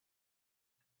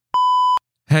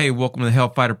Hey, welcome to the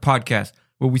Hellfighter Podcast,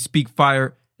 where we speak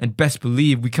fire and best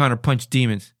believe we counterpunch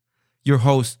demons. Your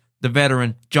host, the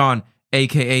veteran, John,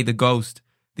 a.k.a. The Ghost,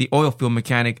 the oil field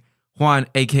mechanic, Juan,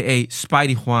 a.k.a.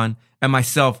 Spidey Juan, and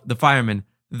myself, the fireman,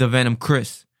 the Venom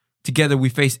Chris. Together we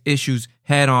face issues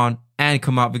head on and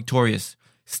come out victorious.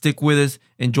 Stick with us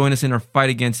and join us in our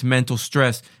fight against mental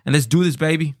stress. And let's do this,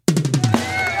 baby.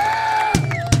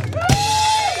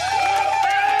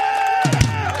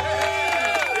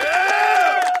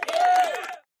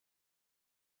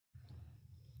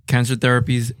 Cancer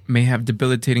therapies may have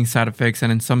debilitating side effects and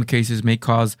in some cases may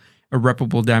cause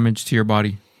irreparable damage to your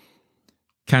body.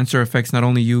 Cancer affects not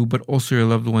only you, but also your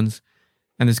loved ones,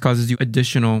 and this causes you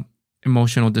additional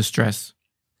emotional distress.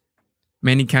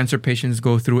 Many cancer patients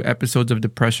go through episodes of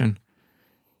depression.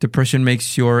 Depression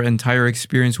makes your entire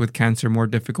experience with cancer more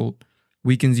difficult,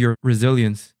 weakens your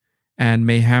resilience, and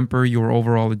may hamper your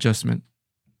overall adjustment.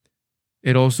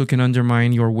 It also can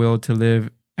undermine your will to live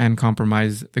and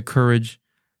compromise the courage,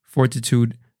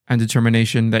 fortitude, and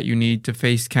determination that you need to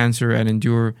face cancer and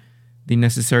endure the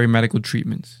necessary medical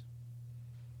treatments.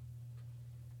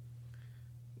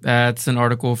 That's an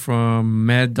article from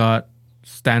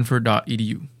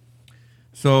med.stanford.edu.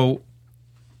 So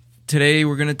today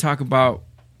we're going to talk about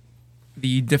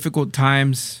the difficult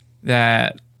times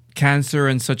that cancer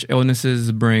and such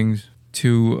illnesses brings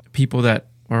to people that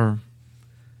are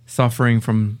suffering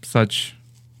from such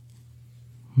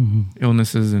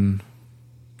illnesses and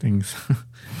things.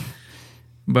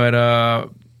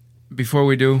 But before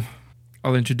we do,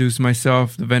 I'll introduce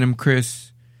myself, the Venom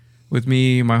Chris, with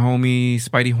me, my homie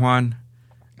Spidey Juan,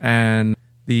 and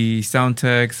the sound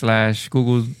tech /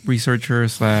 Google researcher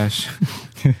 /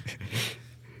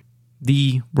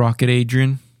 the Rocket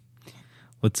Adrian.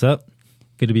 What's up?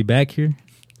 Good to be back here.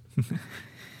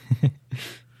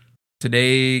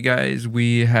 Today, guys,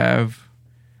 we have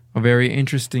a very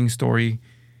interesting story.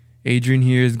 Adrian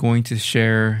here is going to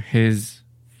share his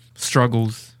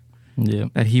struggles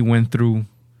that he went through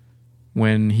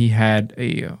when he had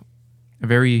a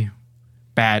very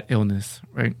bad illness,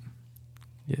 right?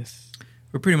 Yes.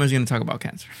 We're pretty much going to talk about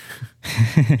cancer.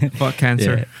 Fuck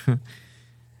cancer. Yeah.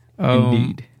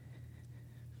 Indeed.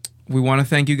 We want to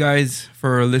thank you guys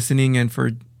for listening and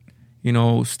for,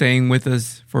 staying with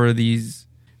us for the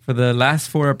last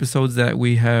 4 episodes that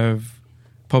we have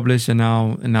published and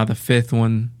now the 5th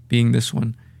one being this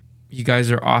one. You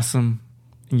guys are awesome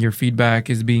and your feedback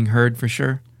is being heard for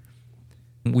sure.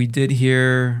 We did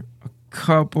hear a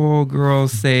couple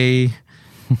girls say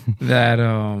that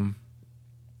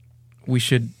we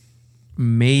should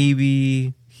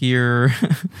maybe hear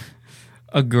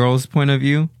a girl's point of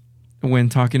view when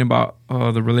talking about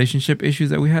the relationship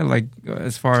issues that we had, like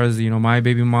as far as, my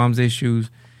baby mom's issues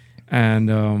and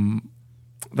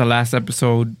the last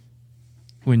episode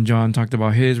when John talked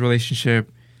about his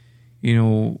relationship.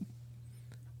 I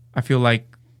feel like,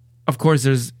 of course,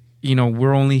 there's,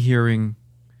 we're only hearing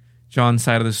John's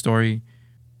side of the story.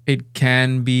 It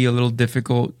can be a little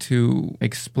difficult to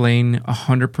explain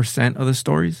 100% of the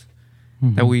stories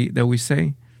that we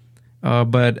say.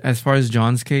 But as far as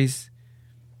John's case,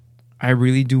 I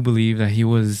really do believe that he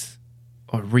was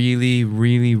a really,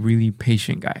 really, really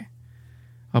patient guy.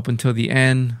 Up until the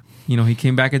end, he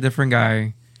came back a different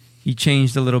guy. He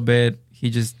changed a little bit.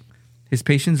 His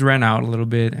patience ran out a little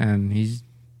bit and he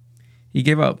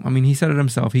gave up. I mean, he said it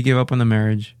himself. He gave up on the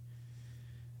marriage.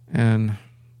 And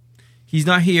he's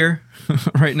not here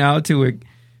right now to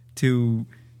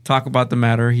talk about the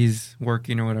matter. He's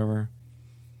working or whatever.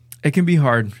 It can be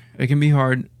hard. It can be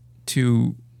hard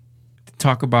to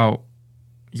talk about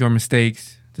your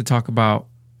mistakes, to talk about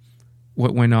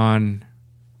what went on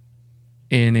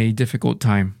in a difficult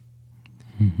time.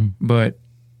 But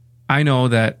I know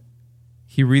that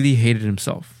he really hated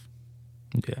himself.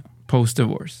 Yeah.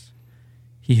 Post-divorce.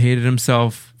 He hated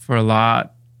himself for a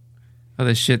lot of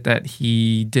the shit that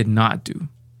he did not do.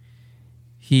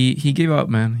 He gave up,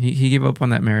 man. He gave up on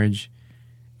that marriage.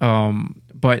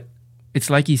 But it's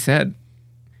like he said,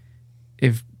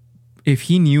 if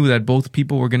he knew that both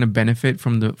people were going to benefit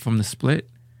from the split,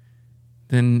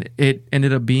 then it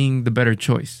ended up being the better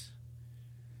choice.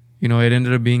 It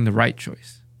ended up being the right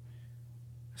choice.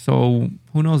 So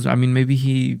who knows? I mean, maybe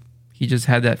he just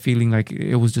had that feeling like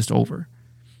it was just over.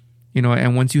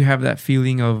 And once you have that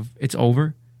feeling of it's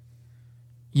over,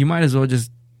 you might as well just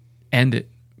end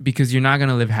it because you're not going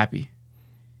to live happy.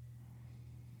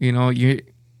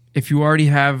 If you already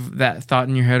have that thought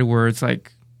in your head where it's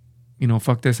like,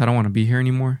 fuck this, I don't want to be here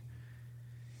anymore,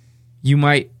 you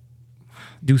might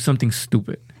do something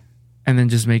stupid and then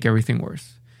just make everything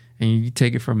worse. And you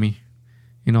take it from me.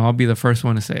 I'll be the first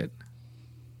one to say it.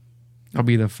 I'll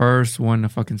be the first one to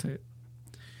fucking say it.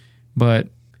 But,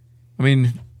 I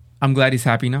mean, I'm glad he's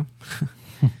happy now.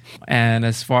 And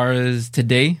as far as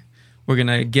today, we're going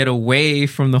to get away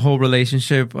from the whole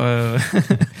relationship, from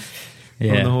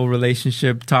the whole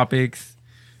relationship topics.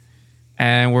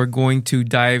 And we're going to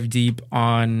dive deep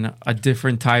on a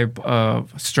different type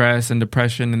of stress and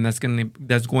depression. And that's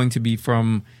going to be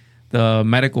from the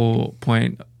medical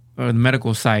point, or the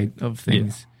medical side of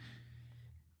things. Yeah.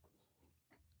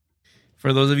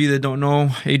 For those of you that don't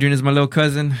know, Adrian is my little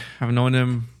cousin. I've known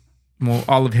him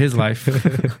all of his life.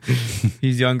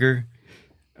 He's younger.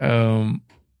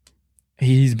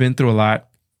 He's been through a lot.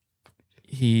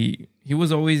 He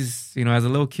was always, as a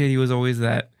little kid, he was always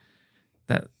that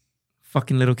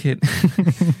fucking little kid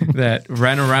that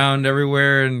ran around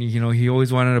everywhere, and he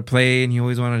always wanted to play, and he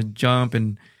always wanted to jump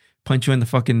and punch you in the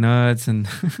fucking nuts. And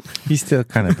he still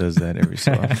kind of does that every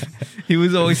so often. He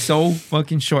was always so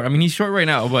fucking short. I mean, he's short right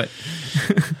now, but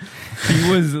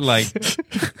he was like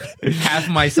half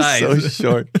my size. So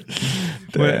short.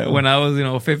 When I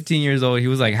was, 15 years old, he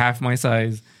was like half my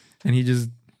size, and he just,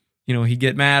 he'd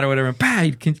get mad or whatever,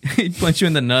 and he'd punch you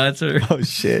in the nuts, or oh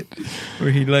shit, or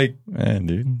he'd like, man,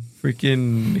 dude,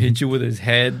 freaking hit you with his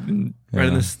head and right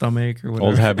in the stomach or whatever.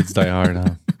 Old habits die hard,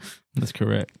 huh? That's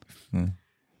correct.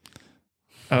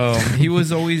 He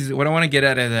was always, what I want to get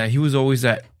at is that he was always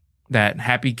that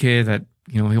happy kid that,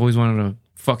 he always wanted to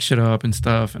fuck shit up and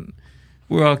stuff. And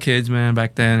we were all kids, man,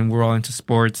 back then. We were all into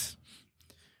sports.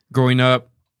 Growing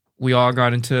up, we all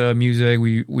got into music.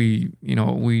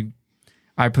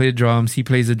 I play the drums. He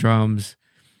plays the drums.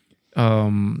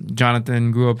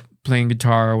 Jonathan grew up playing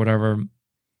guitar or whatever.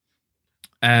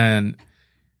 And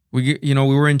we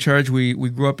were in church. We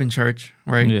grew up in church,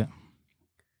 right? Yeah.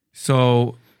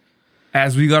 So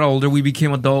as we got older, we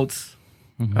became adults.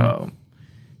 Mm-hmm.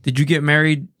 Did you get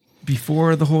married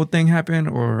before the whole thing happened,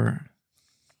 or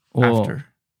after?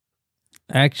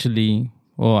 Actually,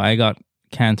 I got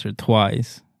cancer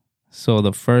twice. So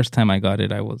the first time I got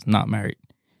it, I was not married.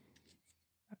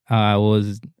 I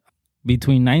was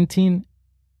between 19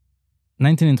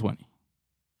 and 20.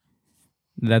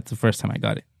 That's the first time I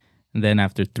got it. And then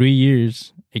after 3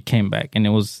 years, it came back. And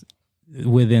it was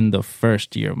within the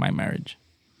first year of my marriage.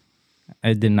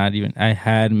 I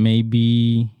had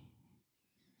maybe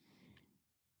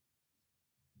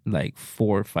like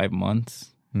 4 or 5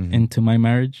 months into my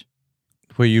marriage.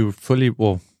 Were you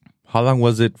how long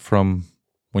was it from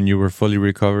when you were fully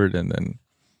recovered and then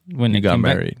when you got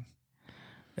married?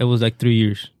 It was like 3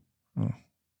 years. Oh.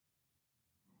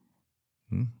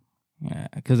 Yeah,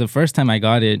 because the first time I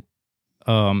got it,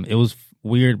 it was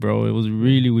weird, bro. It was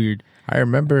really weird. I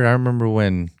remember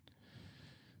when,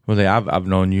 I've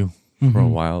known you for a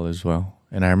while as well.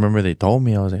 And I remember they told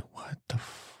me, I was like, what the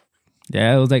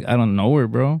Yeah, it was like, I don't know her,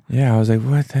 bro. Yeah, I was like,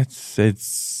 what?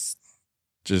 It's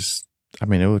just,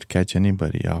 it would catch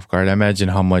anybody off guard. I imagine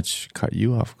how much caught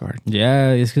you off guard.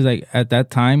 Yeah, it's because like at that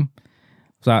time,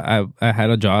 so I had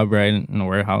a job right in a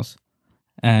warehouse.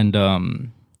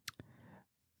 And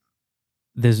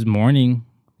this morning,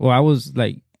 I was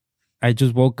like, I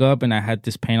just woke up and I had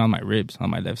this pain on my ribs, on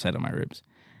my left side of my ribs.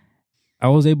 I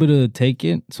was able to take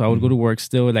it, so I would go to work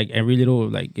still. Like every little,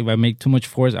 like if I make too much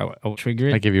force, I would trigger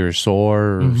it. Like if you were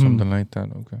sore or something like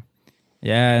that. Okay.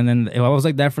 Yeah, and then I was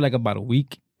like that for like about a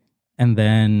week, and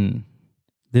then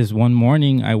this one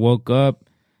morning I woke up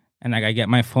and like I get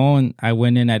my phone. I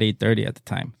went in at 8:30 at the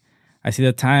time. I see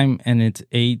the time and it's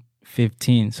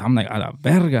 8:15. So I'm like, a la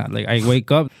verga. Like I wake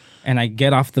up and I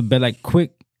get off the bed like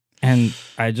quick, and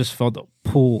I just felt a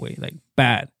pull away like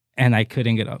bad, and I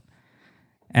couldn't get up.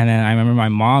 And then I remember my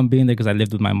mom being there because I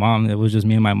lived with my mom. It was just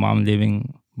me and my mom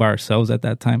living by ourselves at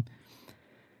that time.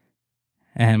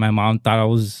 And my mom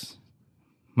thought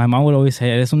my mom would always say,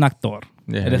 eres un actor.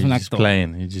 Yeah, you're just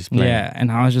playing. Yeah,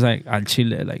 and I was just like, al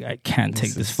chile, like I can't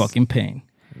take this fucking pain.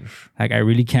 Like I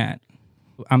really can't.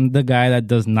 I'm the guy that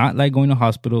does not like going to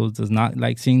hospitals, does not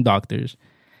like seeing doctors.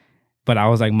 But I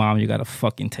was like, Mom, you gotta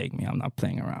fucking take me. I'm not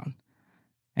playing around.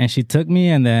 And she took me,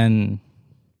 and then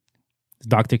the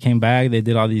doctor came back. They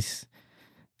did all these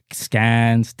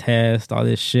scans, tests, all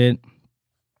this shit.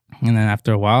 And then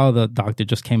after a while, the doctor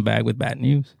just came back with bad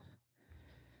news.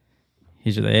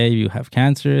 He's just like, hey, you have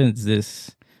cancer. It's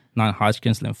this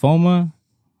non-Hodgkin's lymphoma.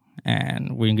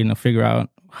 And we're going to figure out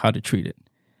how to treat it.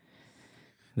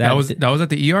 That was at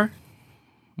the ER?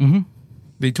 Mm-hmm.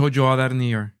 They told you all that in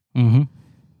the ER? Mm-hmm.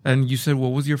 And you said,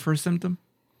 what was your first symptom?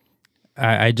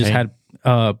 I just had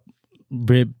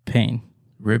rib pain.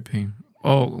 Rib pain.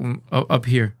 Oh, up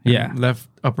here. Yeah. Left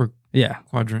upper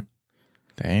quadrant.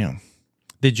 Damn.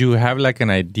 Did you have like an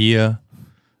idea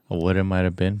of what it might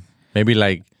have been? Maybe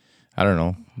like I don't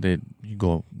know. Did you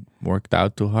go worked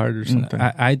out too hard or something?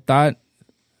 I thought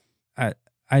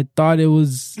it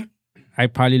was. I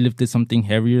probably lifted something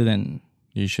heavier than.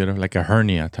 You should have, like a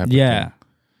hernia type of Yeah. thing.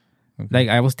 Okay. Like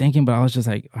I was thinking, but I was just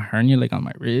like a hernia, like on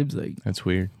my ribs, like. That's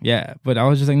weird. Yeah, but I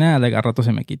was just like, nah, like a rato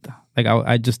se me quita. Like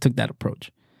I just took that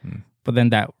approach. But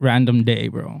then that random day,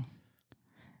 bro.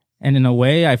 And in a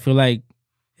way, I feel like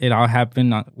it all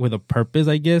happened with a purpose,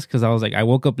 I guess, because I was like, I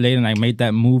woke up late and I made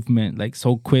that movement like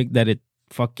so quick that it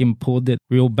fucking pulled it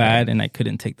real bad, and I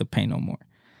couldn't take the pain no more.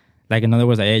 Like in other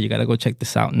words, like, hey, you gotta go check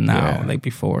this out now, like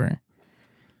before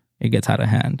it gets out of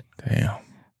hand. Damn.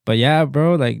 But yeah,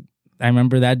 bro, like I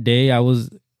remember that day I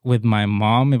was with my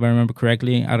mom, if I remember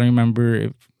correctly. I don't remember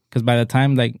if, because by the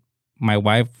time like my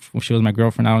wife, she was my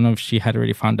girlfriend, I don't know if she had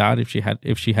already found out, if she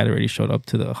had already showed up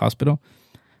to the hospital.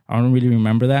 I don't really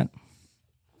remember that,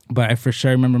 but I for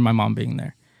sure remember my mom being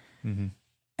there. Mm-hmm.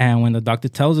 And when the doctor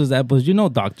tells us that, but you know,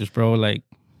 doctors, bro, like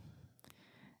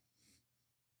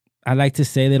I like to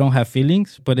say they don't have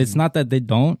feelings, but it's not that they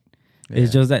don't. Yeah.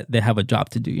 It's just that they have a job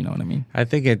to do. You know what I mean? I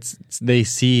think they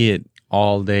see it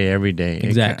all day, every day.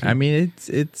 Exactly. I mean,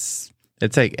 it's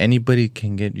like anybody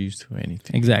can get used to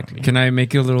anything. Exactly. Can I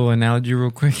make a little analogy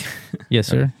real quick? Yes,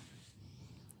 sir.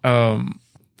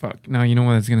 Fuck. Now, you know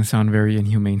what? It's going to sound very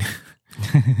inhumane.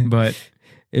 But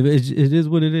it is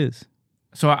what it is.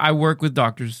 So I work with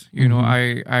doctors. You know,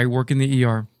 I work in the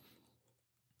ER.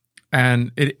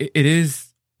 And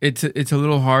it's a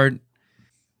little hard.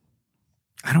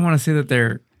 I don't want to say that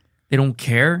they don't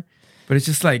care, but it's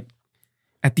just like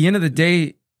at the end of the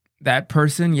day, that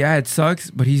person, yeah, it sucks,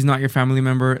 but he's not your family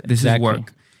member. This is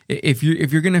work. If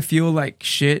you're gonna feel like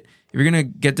shit, if you're gonna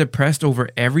get depressed over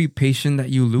every patient that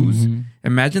you lose,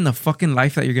 imagine the fucking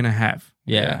life that you're gonna have.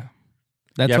 Yeah.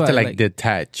 That's you have to like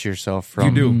detach yourself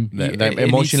from. You do.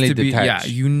 Emotionally detach. Yeah,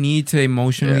 you need to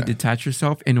emotionally detach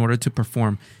yourself in order to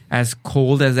perform. As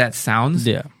cold as that sounds,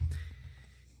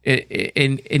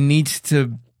 it needs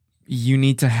to. You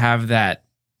need to have that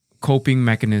coping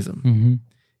mechanism.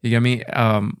 You get me?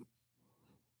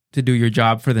 To do your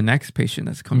job for the next patient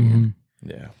that's coming in.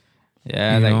 Yeah.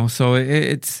 Yeah. You know, so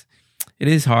it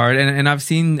is hard. And I've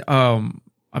seen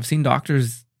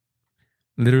doctors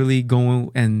literally go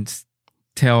and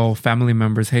tell family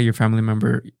members, hey, your family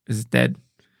member is dead.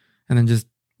 And then just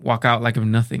walk out like of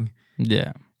nothing.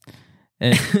 Yeah.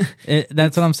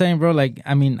 That's what I'm saying, bro. Like,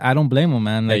 I mean, I don't blame them,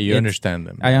 man. Like, you understand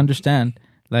them. I understand.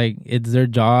 Like, it's their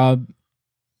job.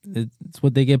 It's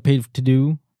what they get paid to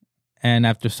do. And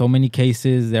after so many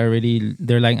cases, they're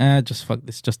like, just fuck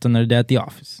this, just another day at the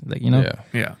office. Like, you know?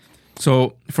 Yeah.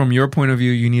 So from your point of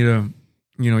view, you need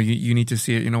you need to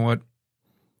see it. You know what?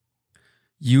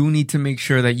 You need to make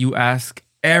sure that you ask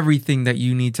everything that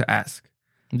you need to ask.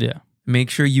 Yeah.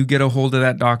 Make sure you get a hold of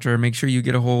that doctor. Make sure you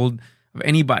get a hold of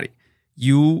anybody.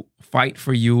 You fight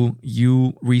for you.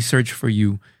 You research for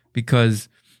you. Because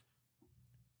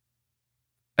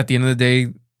at the end of the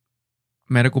day,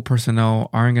 medical personnel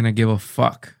aren't going to give a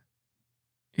fuck.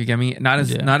 You get me? Not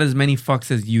as many fucks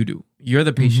as you do. You're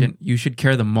the patient. You should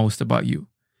care the most about you.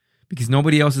 Because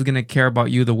nobody else is going to care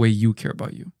about you the way you care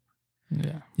about you.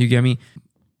 Yeah. You get me?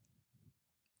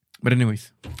 But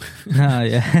anyways.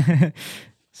 Yeah.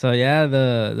 So yeah,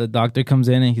 the doctor comes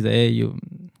in and he's like, hey,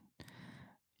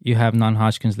 you have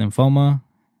non-Hodgkin's lymphoma.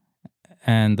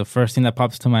 And the first thing that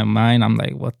pops to my mind, I'm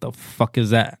like, what the fuck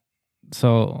is that?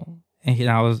 So I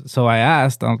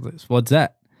asked, I was like, what's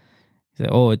that? He said,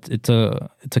 oh, it's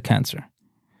a cancer.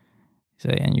 He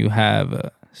said, and you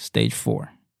have stage 4.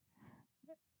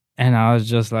 And I was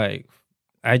just like,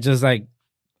 I just like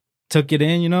took it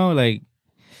in, you know, like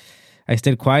I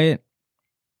stayed quiet,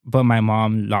 but my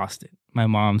mom lost it. My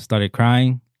mom started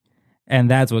crying, and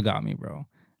that's what got me, bro.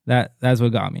 That's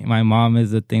what got me. My mom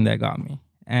is the thing that got me.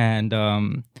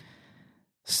 And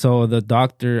so the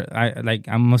doctor,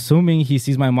 I'm assuming he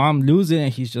sees my mom lose it,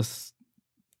 and he's just,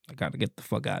 I gotta get the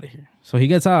fuck out of here. So he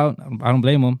gets out. I don't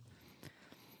blame him.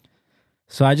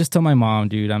 So I just tell my mom,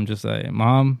 dude, I'm just like,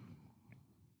 Mom,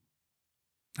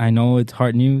 I know it's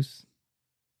hard news.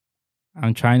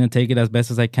 I'm trying to take it as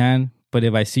best as I can, but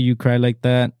if I see you cry like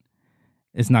that,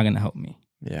 it's not gonna help me.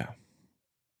 Yeah.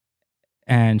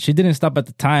 And she didn't stop at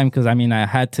the time because, I mean, I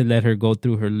had to let her go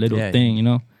through her little thing, you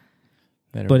know?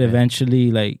 But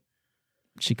eventually, like,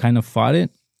 she kind of fought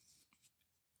it.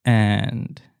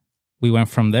 And we went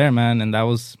from there, man. And that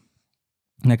was,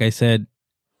 like I said,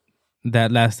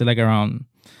 that lasted like around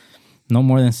no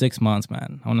more than 6 months,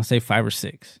 man. I want to say 5 or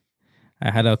 6.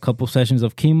 I had a couple sessions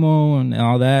of chemo and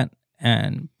all that.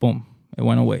 And boom, it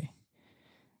went away.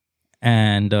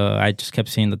 And I just kept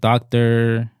seeing the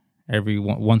doctor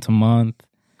once a month.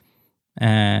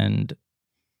 And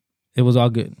it was all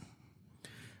good.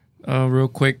 Real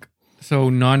quick. So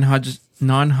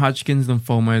non-Hodgkin's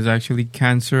lymphoma is actually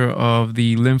cancer of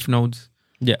the lymph nodes.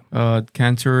 Yeah.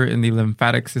 Cancer in the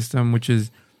lymphatic system, which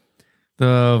is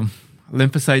the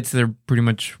lymphocytes. They're pretty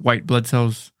much white blood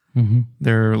cells. Mm-hmm.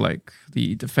 They're like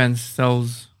the defense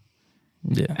cells.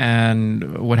 Yeah.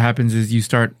 And what happens is you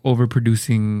start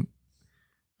overproducing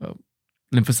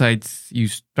lymphocytes. You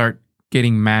start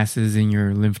getting masses in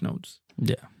your lymph nodes.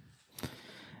 Yeah.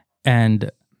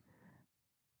 And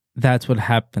that's what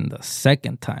happened the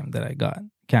second time that I got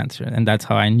cancer. And that's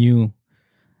how I knew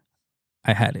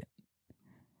I had it.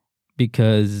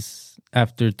 Because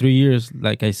after 3 years,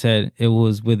 like I said, it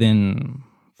was within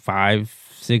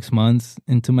 5-6 months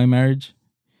into my marriage.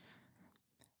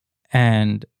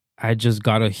 And I just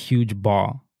got a huge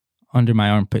ball under my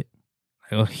armpit.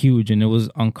 Like a huge, and it was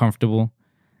uncomfortable.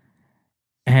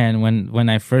 And when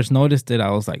I first noticed it,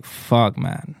 I was like, fuck,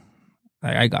 man.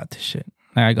 Like, I got this shit.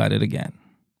 Like, I got it again.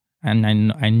 And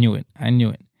I knew it.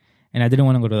 And I didn't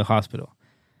want to go to the hospital.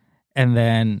 And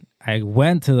then I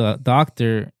went to the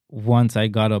doctor once I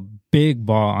got a big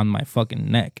ball on my fucking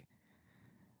neck.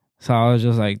 So I was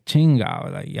just like,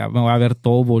 chinga. Like, ya me voy a ver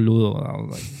todo boludo. I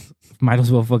was like, might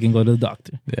as well fucking go to the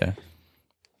doctor. Yeah.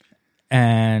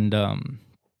 And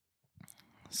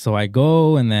so I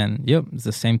go, and then, yep, it's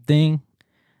the same thing.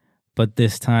 But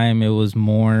this time it was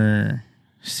more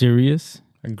serious.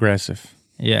 Aggressive.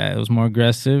 Yeah, it was more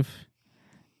aggressive.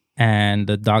 And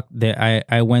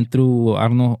I went through, I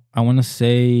don't know, I want to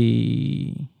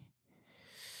say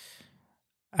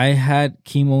I had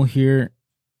chemo here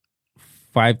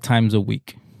 5 times a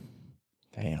week.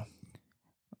 Damn.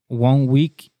 1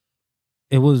 week,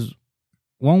 it was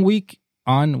 1 week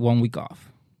on, 1 week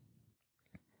off.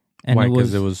 And why?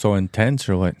 Because it was so intense,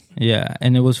 or what? Yeah,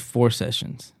 and it was 4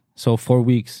 sessions. So 4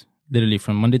 weeks, literally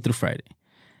from Monday through Friday.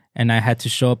 And I had to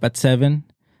show up at 7,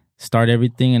 start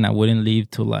everything, and I wouldn't leave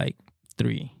till like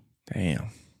 3. Damn.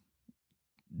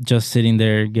 Just sitting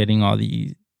there getting all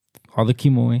the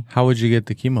chemo. How would you get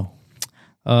the chemo?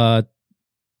 What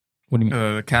do you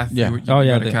mean? The cath. Yeah. You Oh,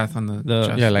 yeah, got a the- cath on the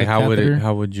chest. Yeah, like the how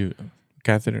catheter? would you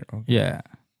catheter? Okay. Yeah.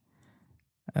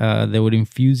 They would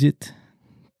infuse it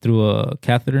through a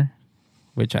catheter,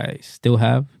 which I still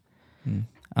have.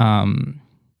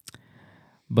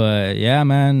 But yeah,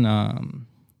 man,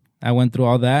 I went through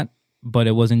all that, but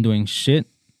it wasn't doing shit.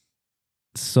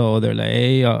 So they're like,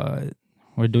 hey,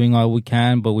 we're doing all we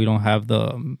can, but we don't have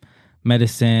the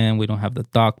medicine, we don't have the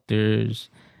doctors,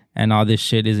 and all this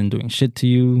shit isn't doing shit to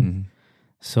you. Mm-hmm.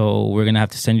 So we're going to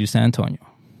have to send you to San Antonio.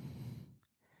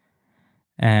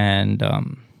 And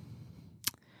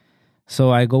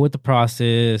so I go with the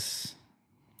process,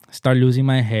 start losing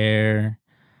my hair,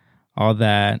 all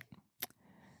that.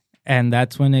 And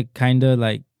that's when it kind of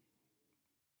like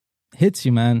hits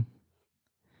you, man.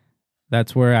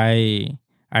 That's where I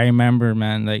remember,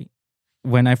 man, like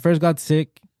when I first got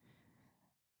sick,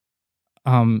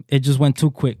 it just went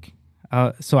too quick.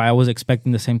 So I was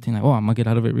expecting the same thing, like, oh, I'm gonna get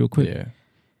out of it real quick. Yeah.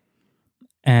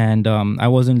 And I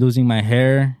wasn't losing my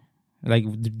hair like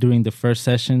during the first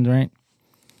session, right?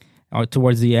 Or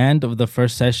towards the end of the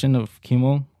first session of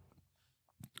chemo,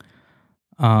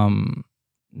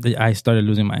 I started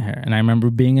losing my hair. And I remember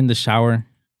being in the shower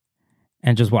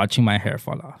and just watching my hair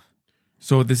fall off.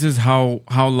 So this is how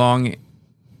long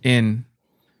in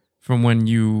from when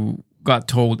you got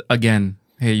told again,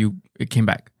 hey, it came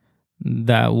back?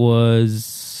 That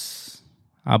was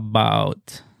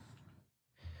about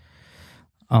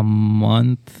a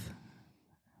month,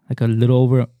 like a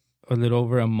little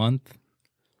over a month.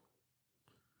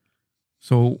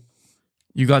 So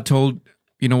you got told,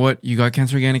 you know what, you got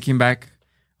cancer again, it came back.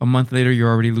 A month later, you're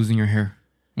already losing your hair.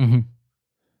 Mm-hmm.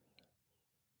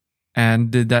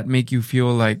 And did that make you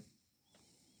feel like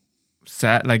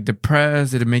sad, like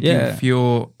depressed? Did it make you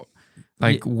feel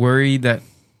like worried?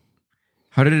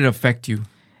 How did it affect you?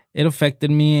 It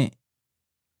affected me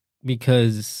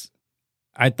because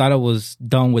I thought I was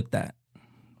done with that.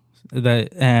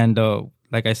 And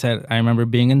like I said, I remember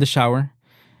being in the shower,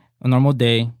 a normal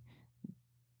day,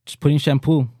 just putting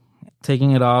shampoo,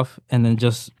 taking it off, and then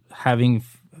just having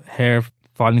hair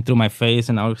falling through my face,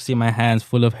 and I would see my hands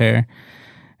full of hair,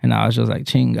 and I was just like,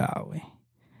 chinga, wey.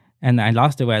 And I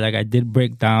lost it, way. Like I did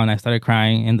break down. I started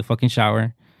crying in the fucking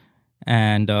shower,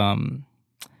 and I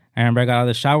remember I got out of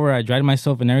the shower, I dried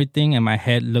myself and everything, and my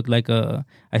head looked like I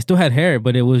still had hair,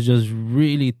 but it was just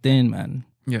really thin, man.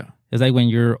 Yeah. It's like when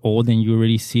you're old and you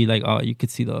already see like, oh, you could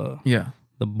see the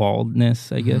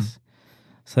baldness, I guess.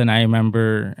 So then I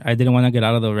remember I didn't want to get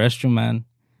out of the restroom, man.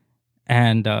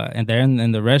 And there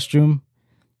in the restroom,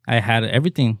 I had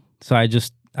everything. So I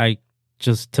just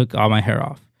took all my hair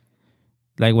off.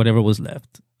 like whatever was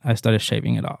left. I started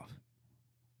shaving it off.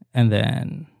 And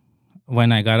then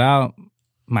when I got out,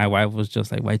 my wife was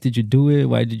just like, why did you do it?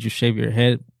 Why did you shave your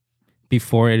head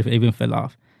before it even fell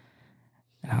off?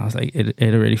 And I was like, it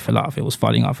already fell off. It was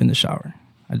falling off in the shower.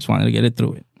 I just wanted to get it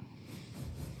through it.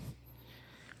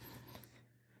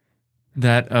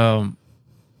 That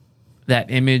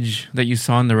image that you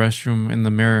saw in the restroom in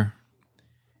the mirror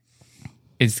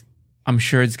I'm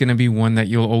sure it's gonna be one that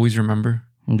you'll always remember.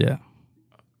 Yeah.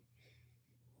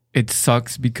 It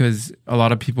sucks because a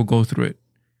lot of people go through it.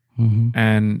 Mm-hmm.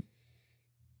 And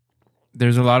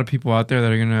there's a lot of people out there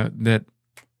that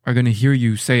are gonna hear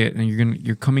you say it, and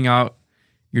you're coming out,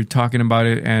 you're talking about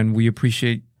it, and we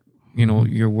appreciate,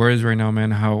 your words right now,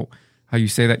 man. How you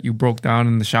say that you broke down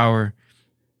in the shower.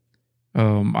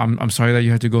 I'm sorry that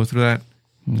you had to go through that.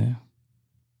 Yeah.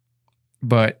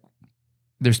 But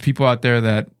there's people out there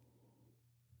that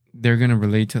they're gonna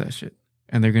relate to that shit,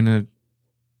 and they're gonna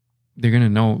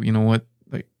know, you know what,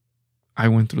 like, I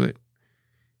went through it.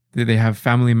 They have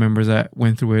family members that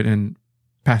went through it and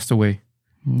passed away.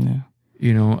 Yeah.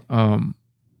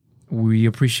 We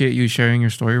appreciate you sharing your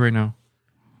story right now.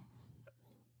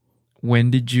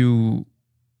 When did you?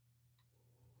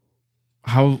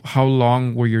 How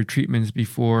long were your treatments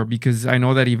before? Because I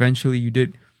know that eventually you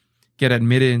did get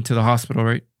admitted into the hospital,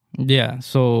 right? Yeah.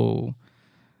 So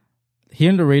here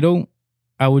in Laredo,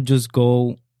 I would just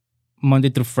go Monday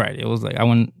through Friday. It was like I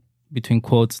went, between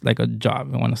quotes, like a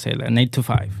job. I want to say like an 8 to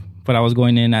 5, but I was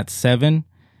going in at 7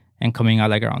 and coming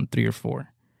out like around 3 or 4.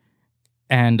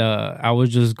 And I would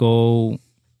just go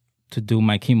to do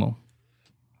my chemo.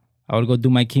 I would go do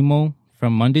my chemo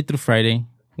from Monday through Friday,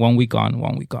 1 week on,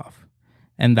 1 week off.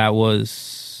 And that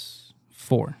was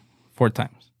 4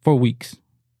 times, 4 weeks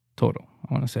total,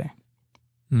 I want to say.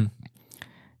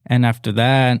 And after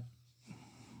that,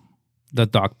 the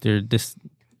doctor just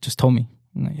told me,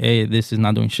 like, hey, this is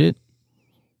not doing shit.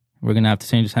 We're going to have to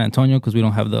send you to San Antonio because we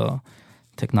don't have the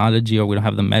technology, or we don't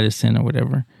have the medicine or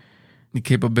whatever. The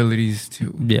capabilities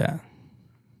to. Yeah.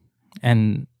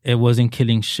 And it wasn't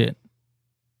killing shit.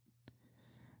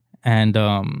 And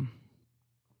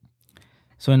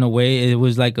so in a way, it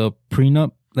was like a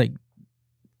prenup, like,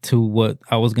 to what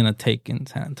I was going to take in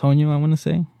San Antonio, I want to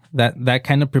say. That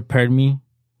kind of prepared me,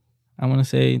 I want to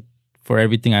say, for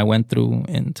everything I went through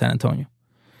in San Antonio.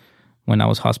 When I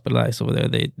was hospitalized over there,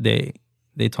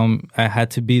 they told me I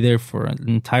had to be there for an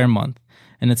entire month.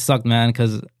 And it sucked, man,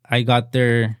 because I got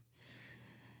there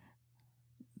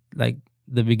like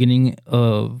the beginning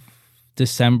of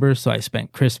December. So I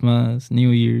spent Christmas, New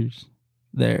Year's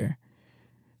there.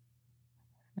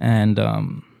 And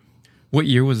what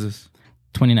year was this?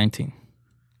 2019.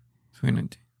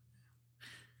 2019.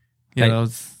 Yeah, like, that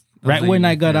was right when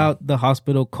I got out the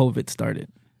hospital, COVID started.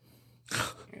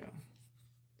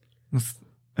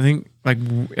 I think like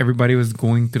everybody was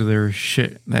going through their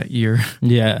shit that year.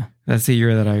 Yeah. That's the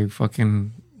year that I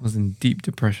fucking was in deep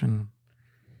depression.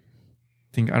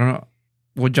 I don't know.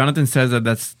 Well, Jonathan says that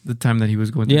that's the time that he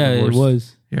was going through divorce. It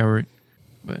was. Yeah, right.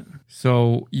 But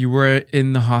so you were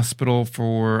in the hospital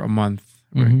for a month,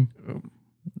 right? Mm-hmm.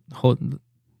 Whole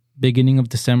beginning of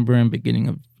December and beginning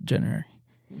of January.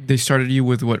 They started you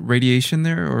with what, radiation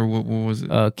there, or what was it?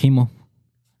 Chemo.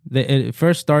 It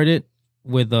first started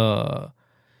with I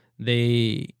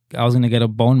was gonna get a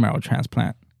bone marrow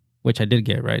transplant, which I did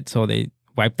get, right? So they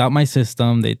wiped out my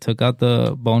system, they took out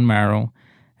the bone marrow,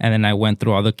 and then I went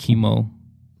through all the chemo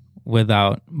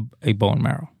without a bone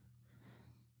marrow.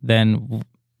 Then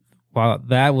while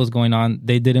that was going on,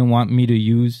 they didn't want me to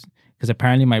use, because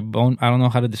apparently my bone, I don't know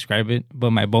how to describe it,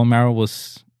 but my bone marrow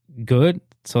was good.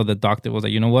 So the doctor was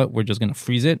like, you know what? We're just going to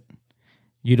freeze it.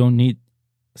 You don't need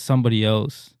somebody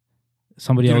else.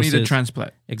 You don't need a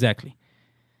transplant. Exactly.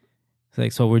 It's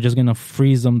like, so we're just going to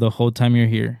freeze them the whole time you're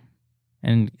here.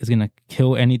 And it's going to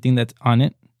kill anything that's on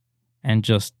it and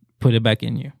just put it back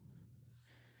in you.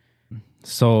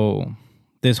 So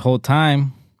this whole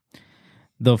time,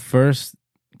 the first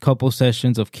couple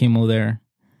sessions of chemo there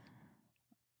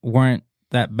weren't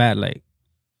that bad. Like,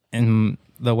 and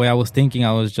the way I was thinking,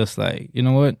 I was just like, you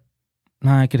know what?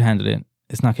 Nah, I could handle it.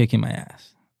 It's not kicking my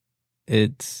ass.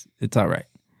 It's all right.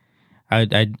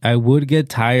 I would get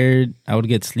tired. I would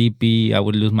get sleepy. I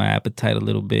would lose my appetite a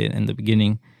little bit in the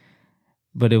beginning.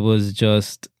 But it was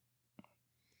just,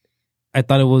 I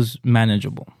thought it was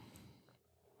manageable.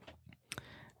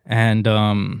 And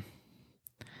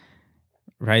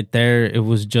right there, it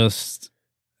was just,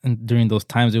 and during those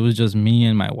times, it was just me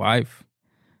and my wife.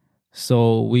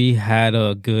 So we had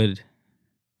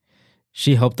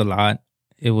she helped a lot.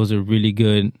 It was a really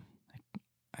good,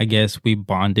 I guess we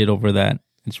bonded over that.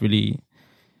 It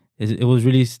was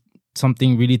really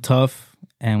something really tough,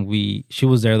 and she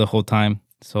was there the whole time.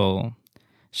 So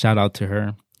shout out to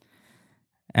her.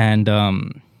 And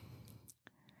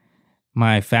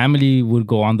my family would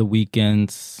go on the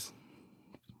weekends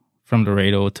from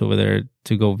Laredo to over there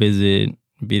to go visit,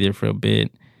 be there for a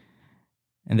bit.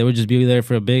 And they would just be there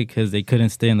for a bit because they couldn't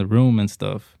stay in the room and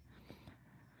stuff.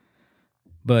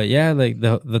 But yeah, like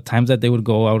the times that they would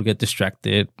go, I would get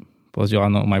distracted. Because you all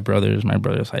know my brothers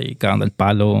ahí cagando el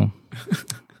palo.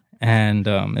 And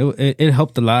it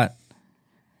helped a lot.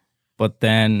 But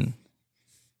then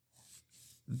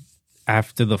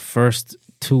after the first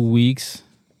 2 weeks,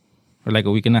 or like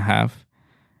a week and a half,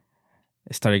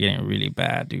 it started getting really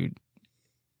bad, dude.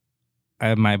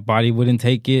 My body wouldn't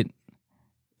take it.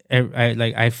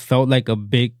 I felt like a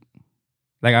big,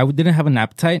 like I didn't have an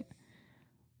appetite,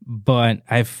 but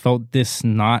I felt this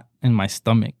knot in my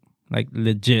stomach, like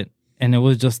legit. And it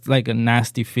was just like a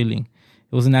nasty feeling.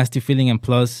 It was a nasty feeling. And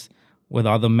plus, with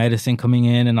all the medicine coming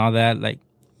in and all that, like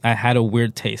I had a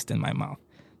weird taste in my mouth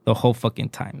the whole fucking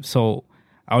time. So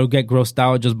I would get grossed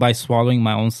out just by swallowing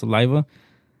my own saliva.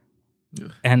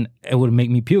 And it would make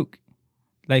me puke.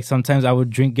 Like sometimes I would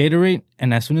drink Gatorade,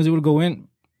 and as soon as it would go in,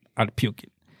 I'd puke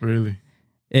it. Really?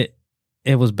 It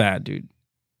was bad, dude.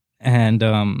 And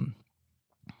I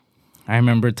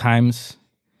remember times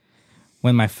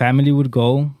when my family would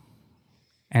go,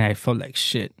 and I felt like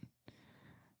shit.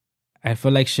 I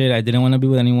didn't want to be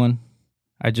with anyone.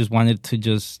 I just wanted to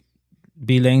just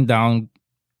be laying down,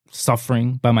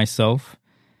 suffering by myself.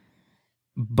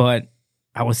 But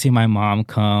I would see my mom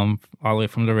come all the way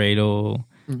from Laredo.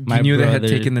 You knew they had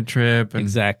taken the trip.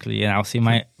 Exactly. And I'll see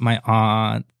my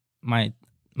aunt, my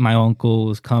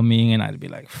uncles coming, and I'd be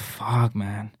like, fuck,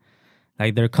 man.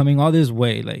 Like, they're coming all this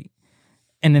way. Like,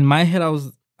 and in my head,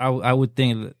 I would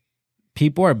think,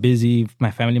 people are busy.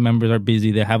 My family members are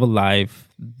busy. They have a life.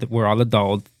 We're all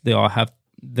adults. They all have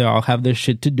their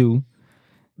shit to do.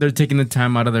 They're taking the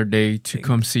time out of their day to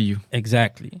come see you.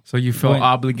 Exactly. So you felt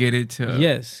obligated to...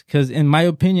 Yes. Because in my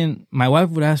opinion, my wife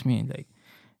would ask me, like,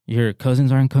 your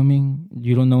cousins aren't coming?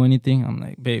 You don't know anything? I'm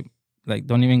like, babe, like,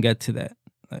 don't even get to that.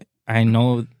 Like, I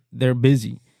know they're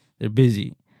busy. They're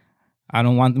busy. I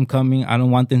don't want them coming. I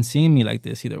don't want them seeing me like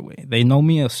this either way. They know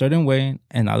me a certain way,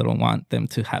 and I don't want them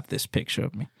to have this picture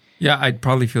of me. Yeah, I'd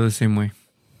probably feel the same way.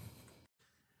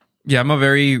 Yeah, I'm a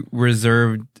very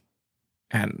reserved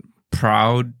and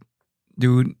proud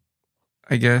dude,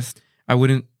 I guess. I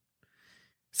wouldn't...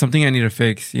 Something I need to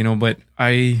fix, but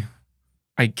I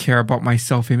care about my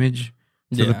self-image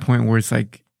to the point where it's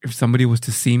like, if somebody was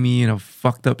to see me in a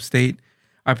fucked up state,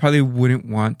 I probably wouldn't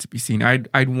want to be seen.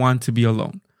 I'd want to be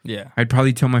alone. Yeah. I'd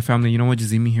probably tell my family, you know what,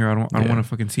 just leave me here. I don't want to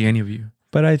fucking see any of you.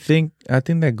 But I think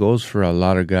that goes for a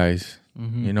lot of guys.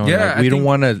 Mm-hmm. Yeah, like we don't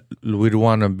want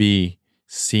to be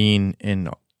seen in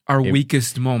our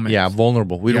weakest moments. Yeah,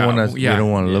 vulnerable. We don't want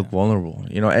to look vulnerable.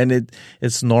 And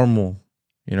it's normal.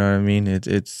 You know what I mean?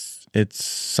 It's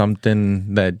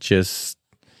something that just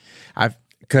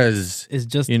because it's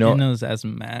just in us as a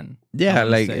man. Yeah,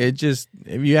 like it just,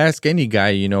 if you ask any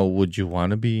guy, would you want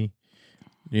to be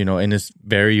in this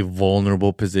very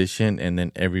vulnerable position, and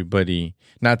then everybody,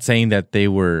 not saying that they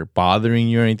were bothering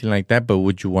you or anything like that, but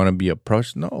would you want to be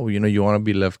approached? No, you want to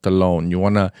be left alone. You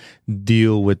want to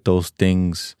deal with those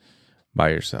things by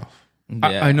yourself.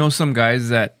 Yeah. I know some guys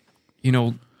that,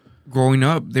 growing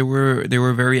up, they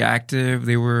were very active,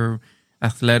 they were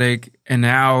athletic, and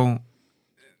now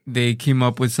they came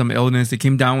up with some illness. They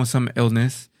came down with some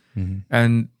illness,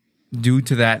 and due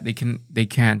to that, they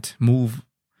can't move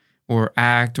or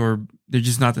act, or they're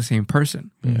just not the same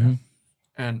person. Yeah.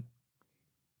 And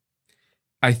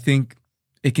I think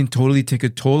it can totally take a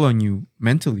toll on you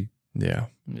mentally. Yeah.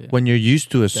 When you're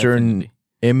used to a certain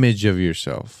image of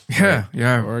yourself. Yeah, right?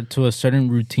 yeah. Or to a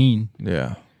certain routine.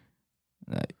 Yeah.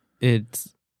 It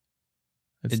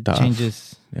tough.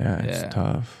 changes. Yeah, it's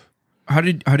tough. How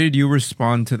did you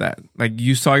respond to that? Like,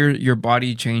 you saw your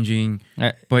body changing,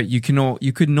 but you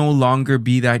could no longer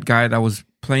be that guy that was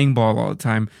playing ball all the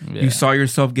time. Yeah. You saw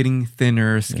yourself getting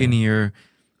thinner, skinnier.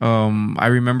 I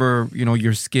remember,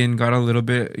 your skin got a little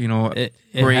bit, it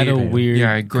had a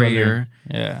weird grayer. Color.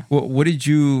 Yeah. What did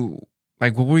you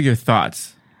like? What were your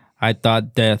thoughts? I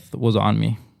thought death was on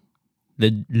me.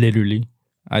 Literally,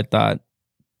 I thought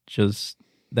just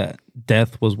that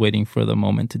death was waiting for the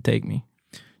moment to take me.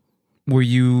 Were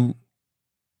you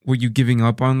giving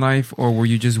up on life, or were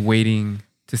you just waiting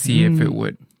to see if it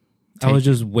would? I was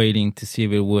just waiting to see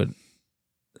if it would.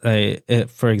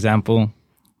 For example,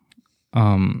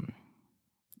 I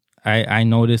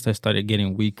noticed I started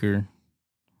getting weaker.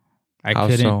 How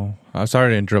so? I'm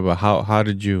sorry to interrupt, but how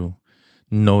did you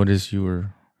notice you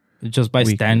were just by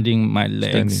Weak. standing, my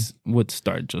legs would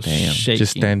start just Damn. shaking.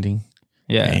 Just standing.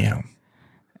 Yeah. Damn.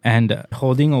 And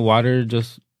holding a water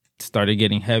just started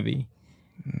getting heavy.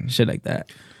 Shit like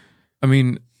that. I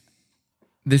mean,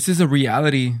 this is a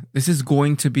reality. This is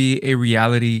going to be a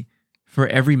reality for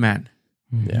every man.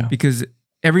 Yeah. Because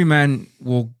every man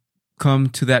will come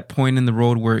to that point in the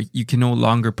road where you can no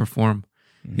longer perform.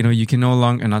 You know, you can no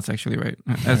longer, and not sexually, right?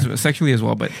 As sexually as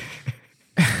well, but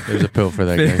There's a pill for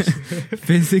that, guys.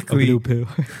 physically. pill.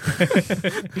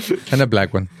 And a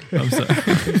black one. I'm sorry.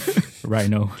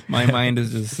 Rhino. My mind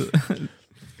is just.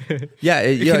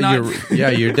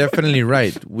 You're definitely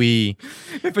right.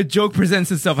 If a joke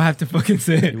presents itself, I have to fucking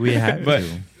say it. We have But,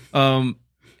 to.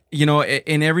 you know,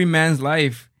 in every man's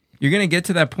life, you're gonna get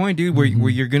to that point, dude, where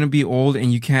you're gonna be old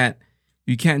and you can't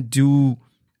do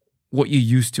what you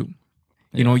used to.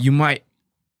 You know, you might,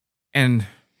 and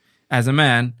as a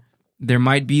man, there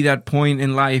might be that point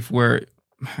in life where,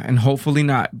 and hopefully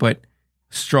not, but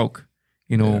stroke,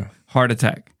 you know, heart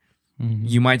attack.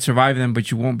 You might survive them,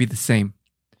 but you won't be the same.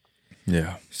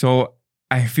 Yeah. So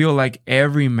I feel like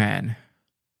every man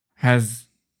has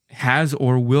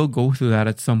or will go through that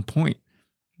at some point.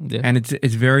 Yeah. And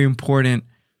it's very important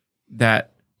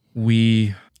that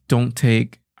we don't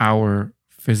take our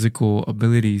physical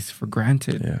abilities for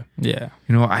granted. Yeah. Yeah.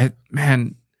 You know,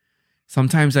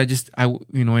 sometimes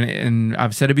and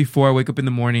I've said it before, I wake up in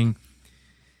the morning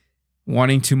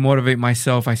wanting to motivate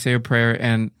myself. I say a prayer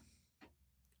and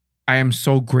I am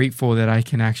so grateful that I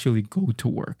can actually go to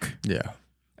work. Yeah.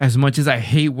 As much as I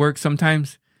hate work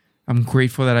sometimes, I'm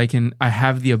grateful that I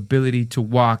have the ability to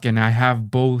walk and I have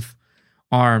both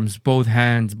arms, both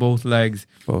hands, both legs,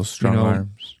 Both strong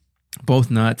arms.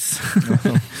 both nuts.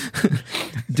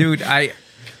 Dude,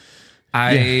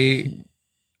 I'm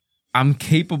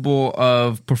capable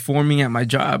of performing at my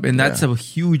job, and that's a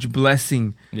huge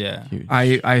blessing. Yeah. Huge.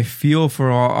 I feel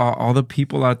for all the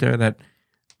people out there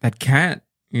that can't,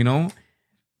 you know.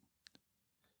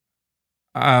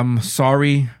 I'm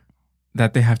sorry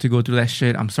that they have to go through that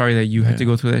shit. I'm sorry that you have to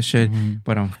go through that shit,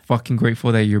 but I'm fucking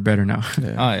grateful that you're better now.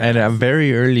 Yeah. Oh, yeah. At a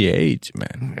very early age,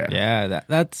 man. Yeah.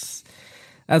 That's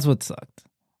what sucked.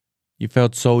 You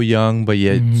felt so young, but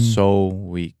yet so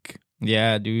weak.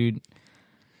 Yeah, dude.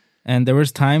 And there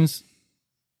was times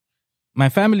my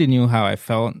family knew how I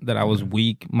felt, that I was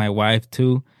weak, my wife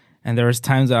too. And there was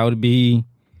times that I would be,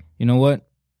 you know what?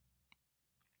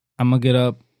 I'm going to get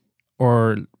up.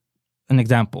 Or an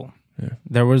example. Yeah.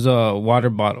 There was a water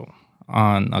bottle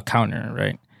on a counter,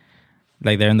 right?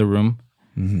 Like there in the room.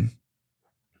 Mm-hmm.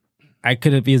 I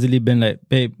could have easily been like,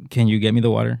 babe, can you get me the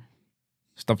water?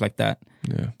 Stuff like that.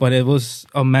 Yeah. But it was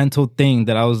a mental thing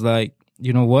that I was like,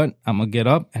 you know what? I'm going to get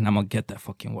up and I'm going to get that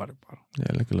fucking water bottle.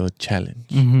 Yeah, like a little challenge.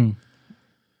 Mm-hmm.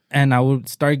 And I would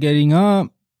start getting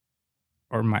up.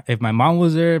 Or if my mom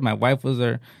was there, my wife was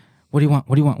there. What do you want?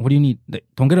 What do you want? What do you need? Like,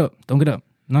 don't get up. Don't get up.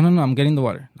 No, I'm getting the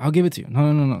water. I'll give it to you.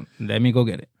 No. Let me go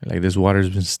get it. Like this water's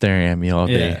been staring at me all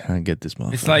day. Yeah. I get this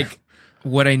motherfucker. It's like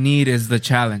what I need is the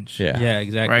challenge. Yeah,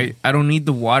 exactly. Right? I don't need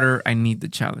the water. I need the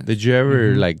challenge. Did you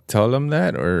ever like tell them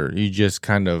that, or you just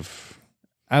kind of?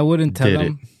 I wouldn't tell Did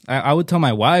them. I would tell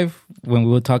my wife when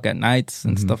we would talk at nights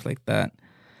and stuff like that.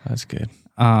 That's good.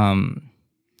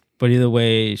 But either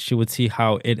way, she would see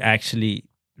how it actually,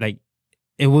 like,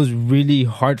 it was really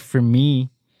hard for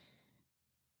me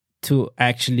to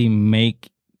actually make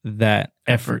that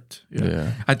effort.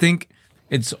 Yeah. I think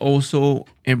it's also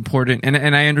important,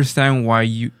 and I understand why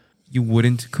you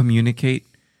wouldn't communicate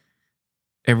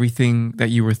everything that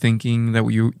you were thinking,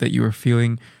 that you were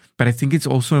feeling. But I think it's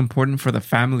also important for the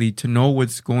family to know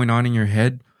what's going on in your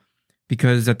head,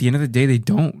 because at the end of the day, they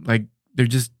don't. Like, they're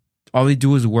just, all they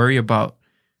do is worry about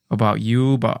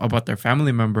you, about their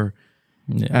family member.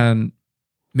 Yeah. And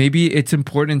maybe it's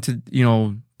important to, you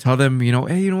know, tell them, you know,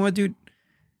 hey, you know what, dude,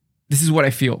 this is what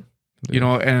I feel, you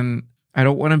know, and I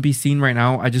don't want to be seen right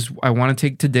now. I want to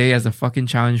take today as a fucking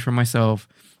challenge for myself.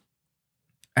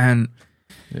 And,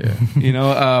 you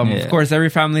know, of course,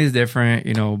 every family is different,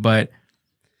 you know, but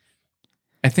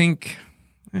I think,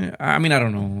 I mean, I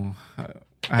don't know.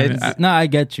 I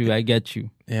get you.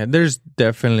 Yeah, there's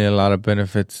definitely a lot of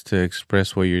benefits to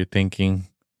express what you're thinking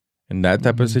in that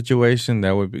type of situation.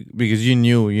 That would be because you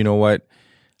knew, you know what,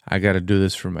 I got to do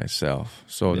this for myself.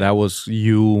 So that was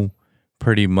you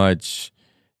pretty much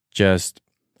just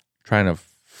trying to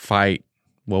fight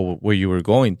what you were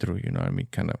going through. You know what I mean?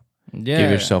 Kind of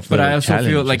give yourself. But I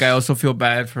also feel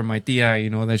bad for my tia. You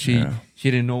know that she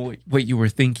didn't know what you were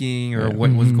thinking or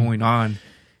what was going on,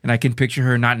 and I can picture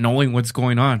her not knowing what's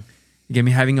going on. Get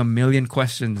me having a million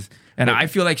questions, and I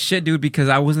feel like shit, dude, because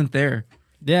I wasn't there.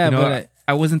 Yeah, you know, but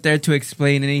I wasn't there to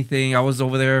explain anything. I was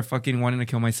over there fucking wanting to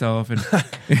kill myself, and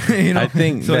you know. I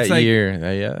think So it's that like- year,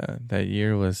 that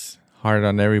year was hard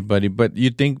on everybody. But you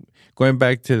think going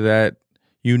back to that,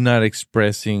 you not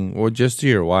expressing, well, just to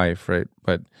your wife, right?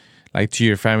 But like to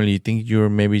your family, you think you were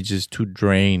maybe just too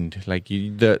drained, like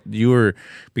you were,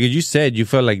 because you said you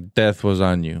felt like death was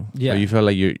on you. Yeah. So you felt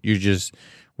like you just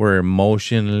were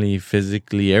emotionally,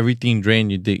 physically, everything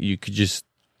drained. You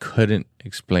couldn't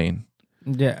explain.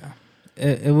 Yeah,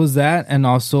 it was that, and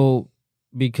also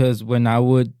because when I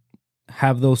would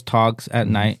have those talks at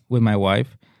night with my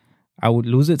wife, I would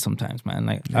lose it sometimes, man.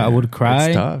 Like I would cry,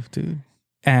 It's tough, dude.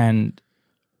 and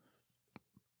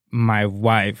my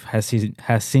wife has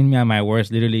seen me at my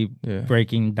worst, literally Yeah.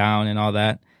 breaking down and all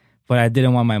that. But I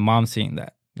didn't want my mom seeing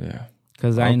that Yeah.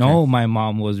 because I know my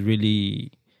mom was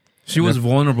really. She was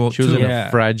vulnerable. She was too. in Yeah.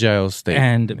 a fragile state.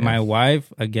 And my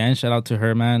wife, again, shout out to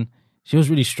her, man. She was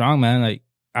really strong, man. Like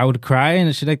I would cry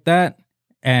and shit like that,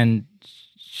 and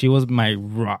she was my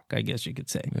rock, I guess you could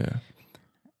say. Yeah.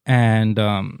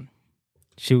 And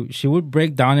she would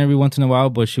break down every once in a while,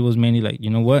 but she was mainly like, you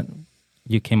know what,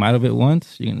 you came out of it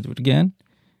once, you're gonna do it again.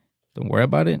 Don't worry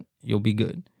about it. You'll be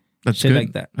good. That's shit good.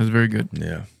 like that. That's very good.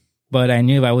 Yeah. But I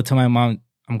knew if I would tell my mom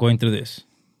I'm going through this,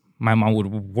 my mom would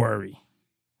worry,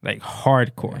 like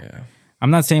hardcore. Yeah.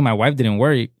 I'm not saying my wife didn't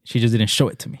worry. She just didn't show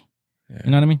it to me. Yeah.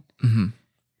 You know what I mean? Mm-hmm.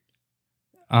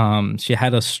 She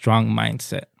had a strong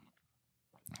mindset,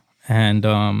 and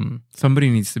Somebody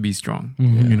needs to be strong.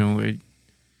 Mhm. You know,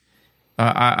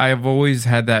 I've always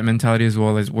had that mentality as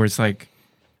well, as where it's like,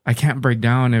 I can't break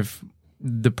down if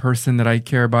the person that I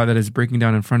care about that is breaking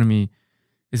down in front of me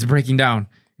is breaking down.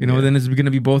 You know, then it's going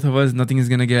to be both of us. Nothing is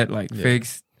going to get like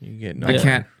fixed. You get I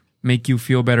can't make you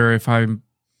feel better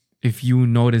if you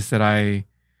notice that I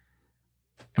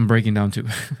am breaking down too.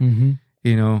 Mhm.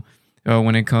 You know,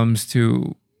 when it comes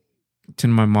to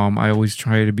my mom, I always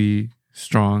try to be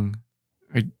strong.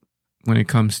 When it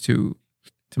comes to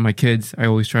my kids, I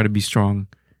always try to be strong.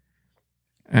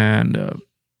 And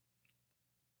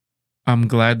I'm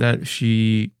glad that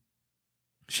she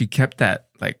kept that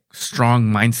like strong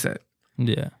mindset,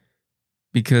 yeah,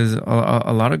 because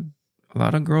a lot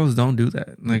of girls don't do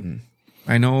that. Like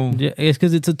I know, yeah. It's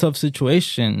because it's a tough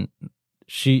situation.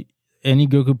 Any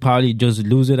girl could probably just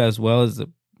lose it as well as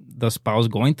the spouse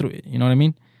going through it. You know what I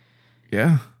mean?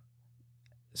 yeah,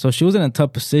 So she was in a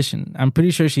tough position. I'm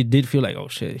pretty sure she did feel like, oh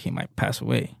shit, he might pass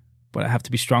away, but I have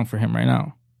to be strong for him right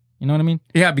now. You know what I mean?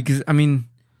 yeah. Because I mean,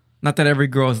 not that every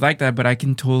girl is like that, but I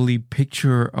can totally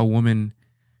picture a woman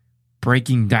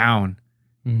breaking down,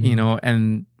 you know,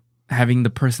 and having the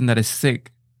person that is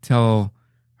sick tell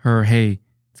her, "Hey,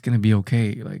 it's gonna be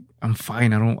okay. Like I'm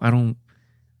fine.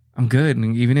 I'm good.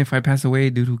 And even if I pass away,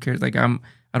 dude, who cares? Like I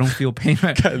don't feel pain.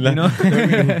 You know,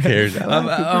 who cares?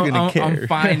 I'm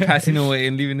fine passing away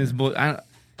and leaving this boat. I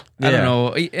don't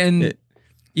know. And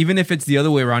even if it's the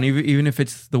other way around, even if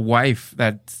it's the wife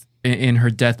that's in her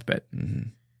deathbed,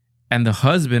 and the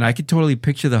husband, I could totally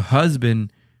picture the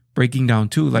husband breaking down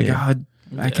too. Like,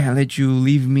 I can't let you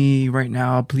leave me right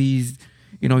now, please.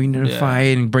 You know, you need to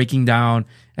fight, and breaking down.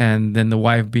 And then the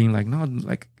wife being like, no,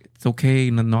 like, it's okay.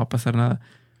 No va a pasar nada.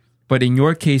 But in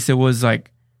your case, it was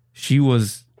like, she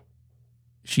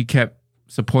kept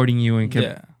supporting you and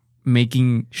kept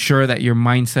making sure that your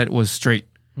mindset was straight.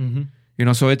 Mm-hmm. You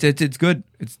know, so it's good.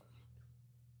 It's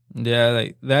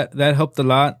like that helped a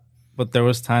lot. But there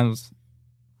was times,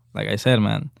 like I said,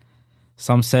 man,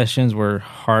 some sessions were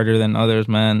harder than others,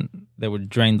 man. They would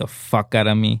drain the fuck out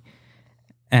of me.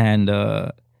 And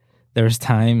there was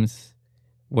times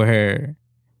where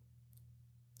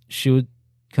she would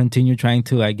continue trying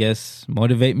to, I guess,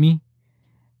 motivate me.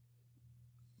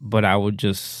 But I would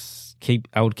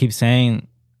keep saying,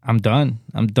 I'm done.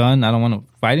 I don't want to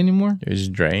fight anymore. You're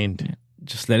just drained.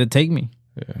 Just let it take me.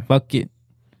 Yeah. Fuck it.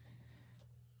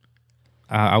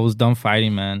 I was done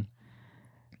fighting, man.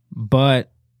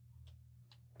 But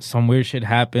some weird shit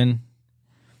happened.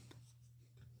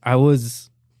 I was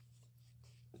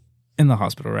in the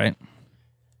hospital, right?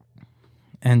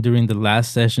 And during the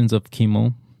last sessions of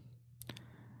chemo,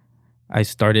 I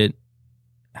started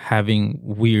having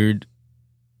weird,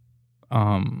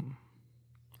 how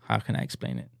can I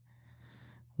explain it?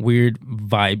 Weird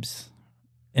vibes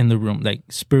in the room, like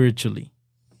spiritually.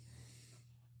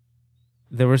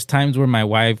 There was times where my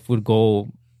wife would go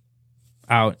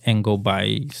out and go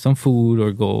buy some food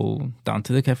or go down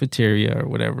to the cafeteria or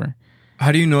whatever.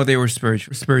 How do you know they were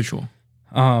spiritual?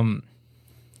 I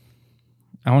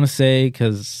want to say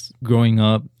because growing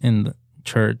up in the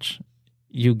church,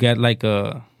 you get like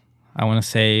I want to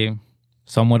say,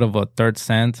 somewhat of a third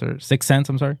sense or sixth sense,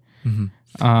 I'm sorry. Mm-hmm.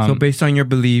 So based on your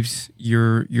beliefs,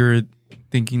 you're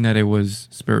thinking that it was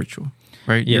spiritual,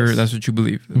 right? Yes. That's what you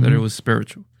believe, that it was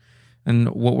spiritual. And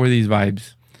what were these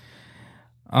vibes?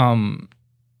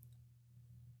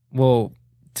 Well,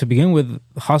 to begin with,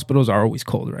 hospitals are always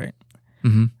cold, right?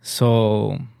 Mm-hmm.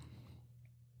 So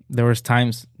there was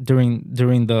times during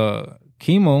the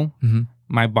chemo,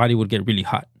 my body would get really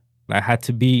hot. I had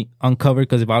to be uncovered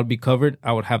because if I would be covered,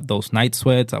 I would have those night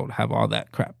sweats. I would have all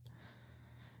that crap.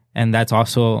 And that's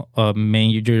also a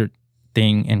major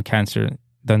thing in cancer.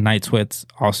 The night sweats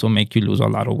also make you lose a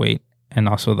lot of weight, and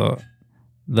also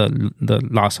the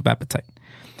loss of appetite.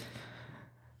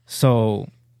 So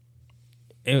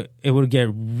it would get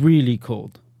really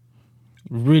cold,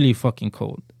 really fucking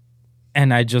cold,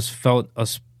 and I just felt a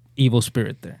evil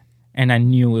spirit there, and I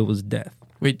knew it was death.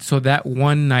 Wait, so that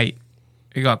one night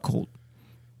it got cold?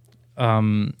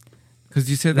 Because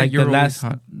you said that Like you're the always last,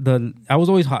 hot. I was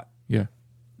always hot. Yeah.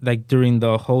 Like during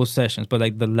the whole sessions, but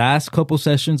like the last couple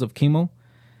sessions of chemo,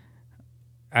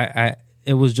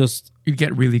 it was just, You'd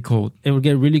get really cold. it would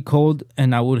get really cold,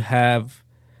 and I would have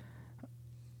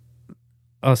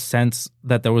a sense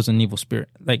that there was an evil spirit,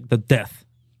 like the death.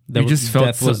 You just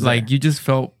felt you just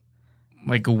felt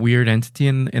like a weird entity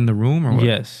in the room, or what?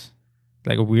 Yes,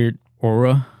 like a weird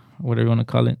aura, whatever you want to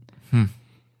call it.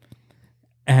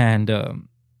 And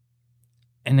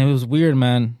it was weird,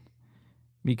 man,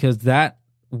 because that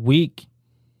week,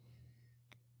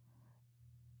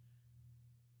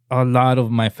 a lot of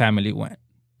my family went.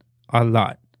 A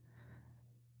lot.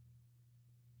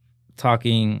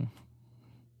 Talking,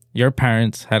 your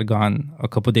parents had gone a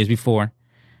couple days before.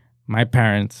 My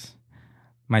parents,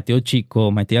 my tío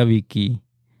Chico, my tía Vicky,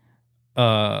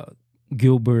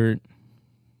 Gilbert,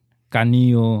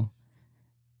 Canillo,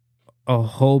 a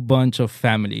whole bunch of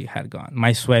family had gone.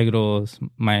 My suegros,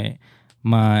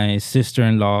 my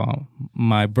sister-in-law,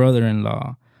 my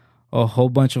brother-in-law, a whole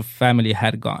bunch of family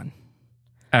had gone.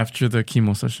 After the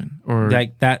chemo session, or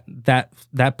Like that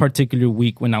particular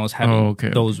week when I was having okay.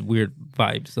 those weird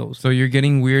vibes. So you're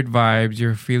getting weird vibes.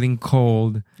 You're feeling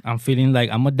cold, I'm feeling like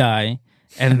I'm gonna die,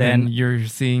 and then you're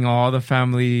seeing all the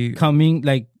family coming,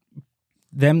 like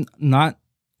them not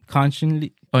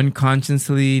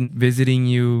unconsciously visiting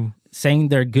you. saying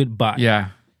their goodbye. Yeah.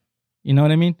 You know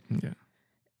what I mean? Yeah.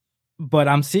 But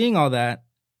I'm seeing all that,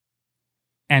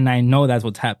 and I know that's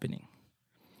what's happening.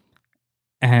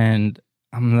 And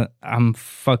I'm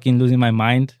fucking losing my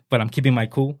mind, but I'm keeping my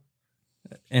cool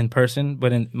in person.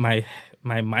 But in my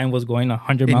mind was going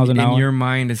 100 miles an hour. In your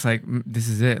mind, it's like, this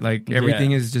is it. Like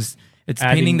everything is just, it's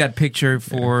painting that picture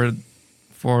for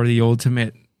the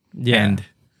ultimate end.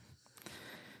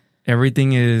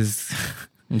 Everything is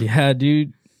Yeah,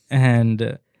 dude.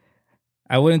 And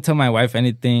I wouldn't tell my wife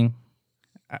anything.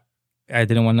 I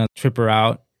didn't want to trip her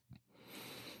out.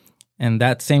 And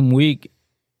that same week,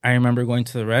 I remember going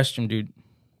to the restroom, dude.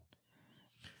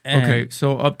 And okay.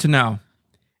 So up to now,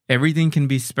 everything can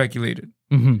be speculated,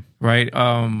 right?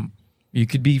 You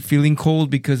could be feeling cold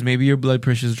because maybe your blood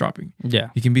pressure is dropping. Yeah.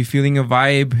 You can be feeling a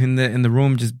vibe in the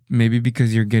room, just maybe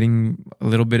because you're getting a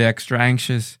little bit extra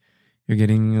anxious. You're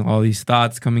getting all these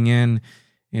thoughts coming in.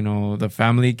 You know, the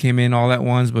family came in all at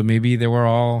once, but maybe they were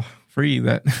all free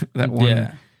that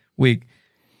one week.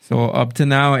 So up to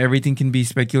now, everything can be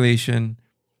speculation.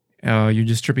 You're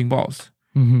just tripping balls.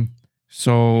 Mm-hmm.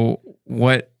 So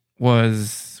what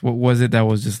was it that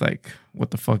was just like,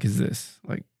 what the fuck is this?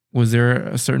 Like, was there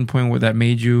a certain point where that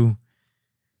made you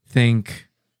think?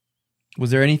 Was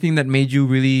there anything that made you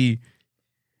really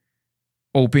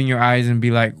open your eyes and be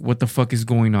like, what the fuck is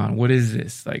going on? What is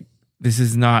this? Like, this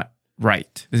is not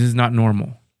right. This is not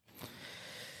normal.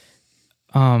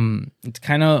 It's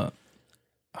kind of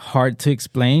hard to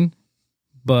explain,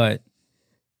 but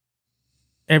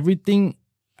everything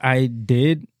I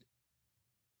did,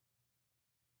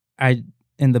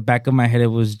 in the back of my head, it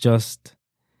was just,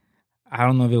 I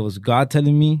don't know if it was God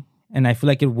telling me, and I feel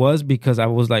like it was, because I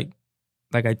was like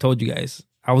I told you guys,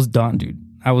 I was done, dude.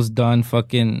 I was done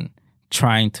fucking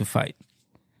trying to fight.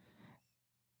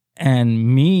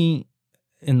 And me,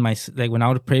 when I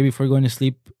would pray before going to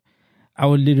sleep, I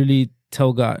would literally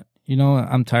tell God, you know,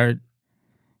 I'm tired.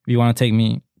 If you want to take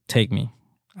me, take me.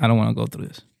 I don't want to go through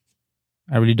this.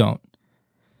 I really don't.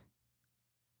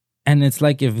 And it's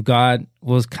like if God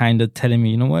was kind of telling me,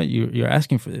 you know what, you're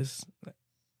asking for this.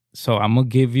 So I'm going to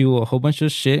give you a whole bunch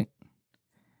of shit,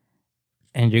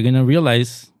 and you're going to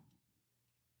realize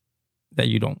that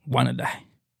you don't want to die.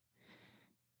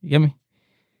 You get me?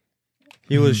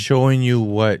 He was showing you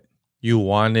what you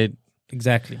wanted.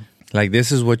 Exactly. Like,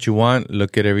 this is what you want.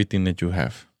 Look at everything that you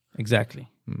have. Exactly.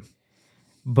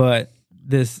 But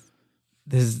this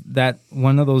there's that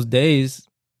one of those days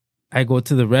I go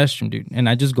to the restroom, dude, and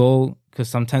I just go because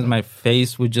sometimes my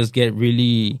face would just get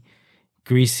really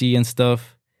greasy and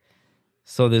stuff.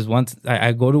 So there's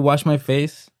I go to wash my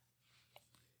face.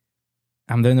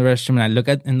 I'm there in the restroom and I look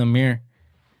in the mirror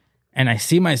and I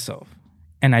see myself,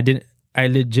 and I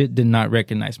legit did not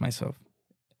recognize myself.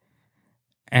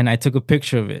 And I took a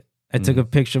picture of it. I took a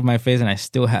picture of my face and I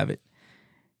still have it.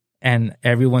 And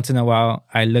every once in a while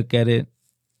I look at it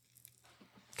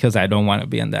because I don't want to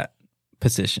be in that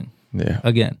position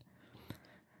again.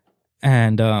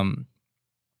 And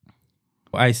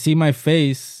I see my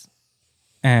face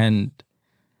and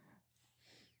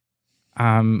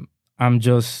I'm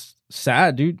just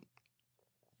sad, dude.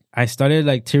 I started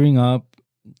like tearing up,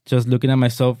 just looking at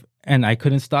myself, and I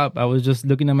couldn't stop. I was just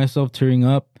looking at myself, tearing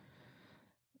up.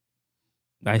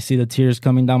 I see the tears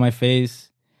coming down my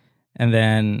face, and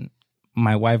then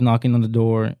my wife knocking on the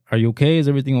door. Are you okay? Is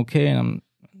everything okay? And I'm,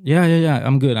 yeah.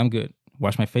 I'm good.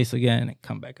 Wash my face again and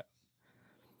come back up.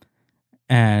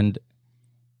 And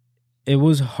it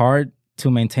was hard to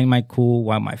maintain my cool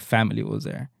while my family was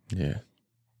there. Yeah.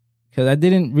 Because I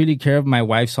didn't really care if my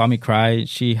wife saw me cry.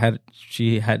 She had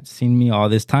seen me all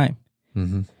this time.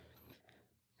 Mm-hmm.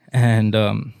 And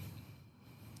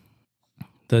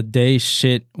the day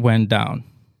shit went down,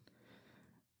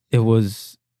 it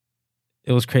was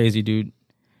crazy, dude.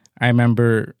 I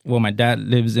remember, well, my dad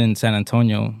lives in San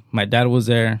Antonio. My dad was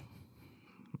there.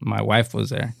 My wife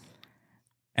was there.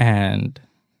 And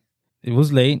it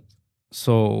was late.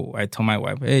 So I told my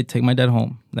wife, hey, take my dad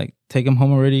home. Like, take him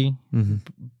home already. Mm-hmm.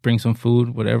 Bring some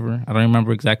food, whatever. I don't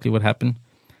remember exactly what happened.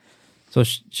 So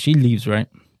she leaves, right?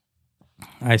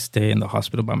 I stay in the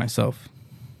hospital by myself.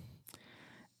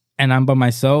 And I'm by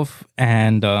myself,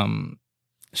 and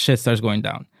shit starts going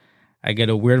down. I get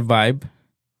a weird vibe.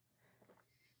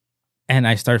 And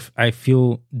I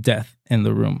feel death in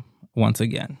the room once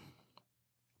again.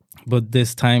 But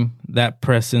this time, that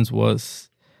presence was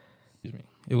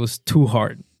too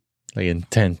hard. Like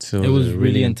intense. It was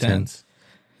really intense.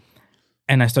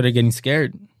 And I started getting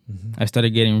scared. Mm-hmm. I started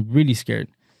getting really scared.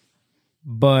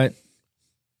 But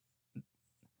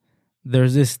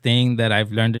there's this thing that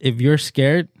I've learned. If you're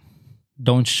scared,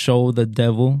 don't show the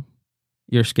devil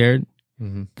you're scared,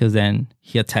 because then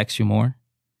he attacks you more.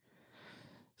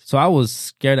 So I was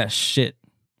scared as shit.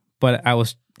 But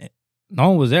no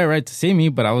one was there, right, to see me,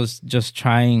 but I was just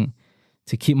trying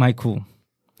to keep my cool.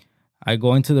 I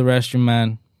go into the restroom,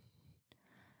 man,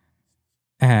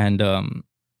 and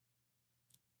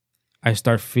I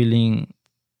start feeling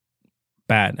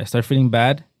bad.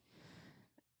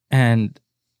 And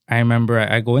I remember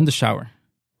I go in the shower,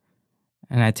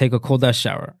 and I take a cold-ass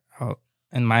shower.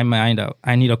 In my mind,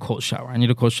 I need a cold shower. I need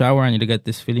to get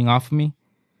this feeling off of me,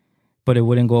 but it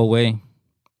wouldn't go away.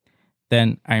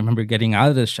 Then I remember getting out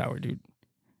of the shower, dude,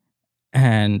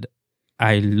 and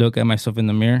I look at myself in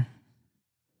the mirror.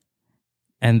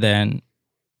 And then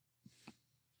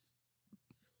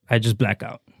I just black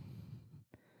out.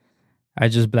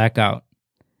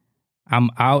 I'm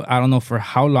out. I don't know for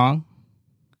how long.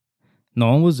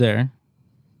 No one was there.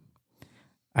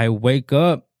 I wake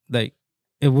up. Like,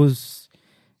 it's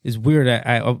weird.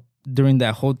 I during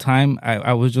that whole time,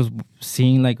 I was just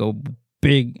seeing like a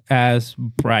big ass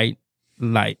bright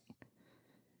light.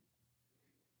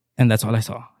 And that's all I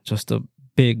saw. Just a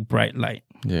big bright light.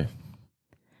 Yeah.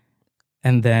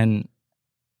 And then,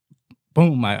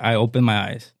 boom, I open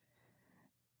my eyes.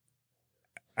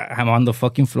 I'm on the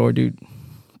fucking floor, dude.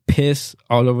 Piss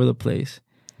all over the place.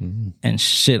 And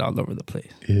shit all over the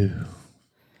place. Ew.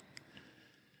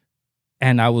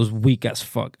 And I was weak as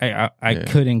fuck. I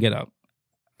couldn't get up.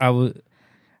 I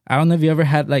don't know if you ever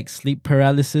had like sleep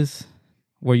paralysis,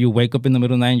 where you wake up in the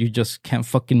middle of the night and you just can't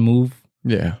fucking move.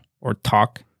 Yeah. Or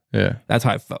talk. Yeah. That's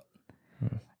how I felt.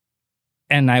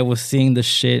 And I was seeing the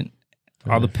shit.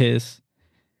 All the piss.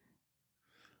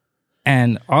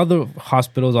 And all the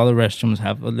hospitals, all the restrooms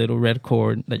have a little red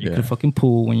cord that you can fucking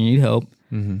pull when you need help.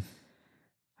 Mm-hmm.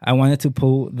 I wanted to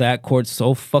pull that cord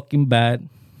so fucking bad.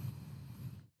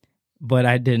 But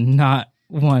I did not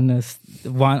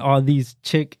want all these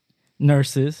chick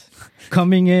nurses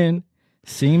coming in,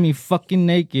 seeing me fucking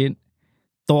naked,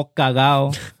 todo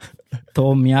cagado,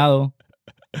 todo miado.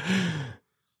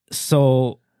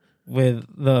 So with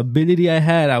the ability I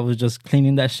had, I was just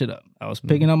cleaning that shit up. I was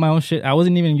picking up my own shit. I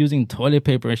wasn't even using toilet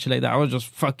paper and shit like that. I was just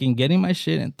fucking getting my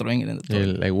shit and throwing it in the toilet.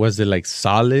 Yeah, like, was it like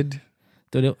solid?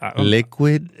 Dude,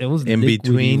 liquid? It was in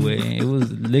between? It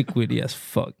was liquidy as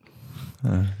fuck.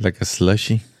 Like a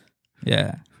slushy?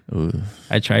 Yeah. Ooh.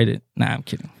 I tried it. Nah, I'm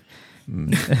kidding.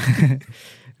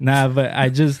 Nah, but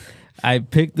I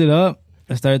picked it up.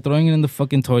 I started throwing it in the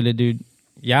fucking toilet, dude.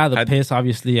 Yeah, the piss,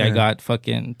 obviously, I Yeah. got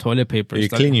fucking toilet paper. You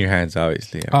stuck- clean your hands,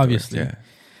 obviously. afterwards, Obviously. Yeah.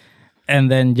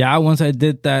 And then, once I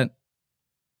did that,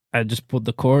 I just pulled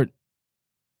the cord.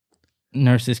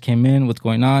 Nurses came in. What's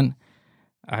going on?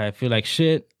 I feel like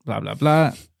shit. Blah, blah,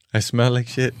 blah. I smell like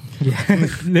shit. Yeah,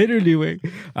 literally, wait.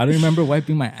 I don't remember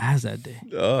wiping my ass that day.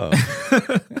 Oh,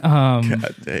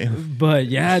 God damn. But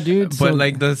yeah, dude. But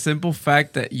like the simple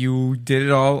fact that you did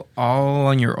it all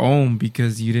on your own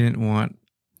because you didn't want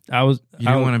you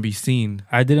want to be seen.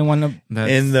 I didn't want to.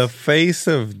 That's, In the face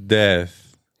of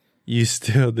death, you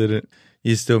still didn't.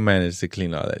 You still managed to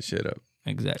clean all that shit up.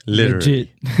 Exactly.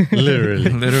 Literally. Legit. Literally.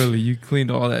 literally, you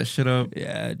cleaned all that shit up.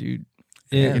 Yeah, dude.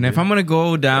 Yeah, And if I'm gonna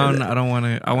go down, I don't want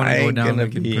to. I want to I go ain't down gonna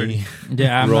looking be pretty.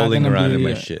 Yeah, I'm rolling not gonna around be, in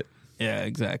my shit. Yeah,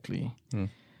 exactly. Hmm.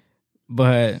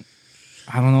 But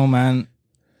I don't know, man.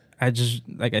 I just,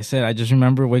 like I said, I just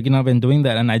remember waking up and doing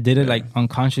that, and I did it like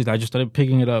unconsciously. I just started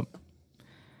picking it up.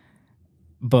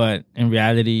 But in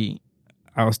reality,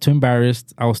 I was too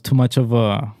embarrassed. I was too much of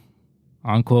a,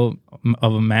 unquote,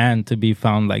 of a man to be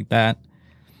found like that.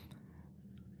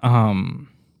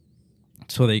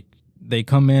 So they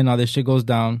come in, all this shit goes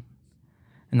down,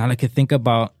 and all I could think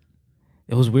about,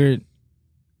 it was weird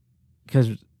because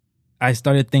I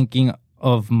started thinking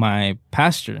of my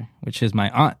pastor, which is my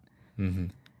aunt, Mm-hmm.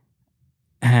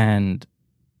 and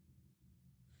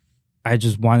I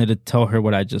just wanted to tell her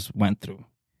what I just went through.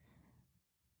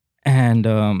 And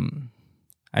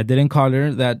I didn't call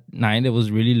her that night. It was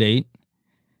really late.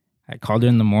 I called her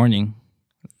in the morning.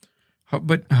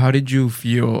 But how did you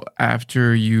feel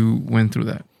after you went through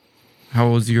that? How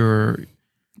was your?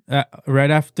 Right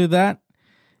after that,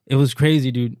 it was crazy,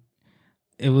 dude.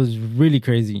 It was really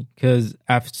crazy because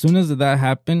as soon as that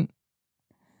happened,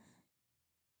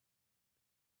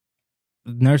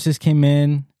 nurses came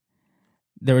in.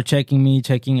 They were checking me,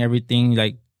 checking everything,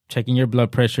 like checking your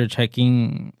blood pressure,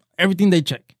 checking everything they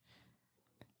check.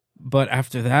 But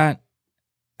after that,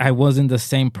 I wasn't the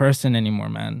same person anymore,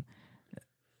 man.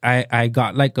 I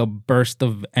got like a burst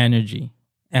of energy.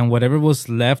 And whatever was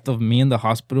left of me in the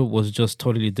hospital was just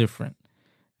totally different.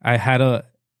 It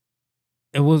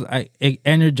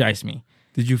energized me.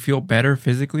 Did you feel better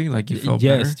physically? Like you felt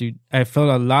Yes, better? dude. I felt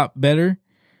a lot better.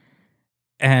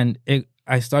 And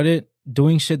I started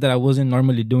doing shit that I wasn't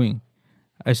normally doing.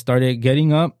 I started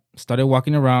getting up, started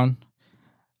walking around.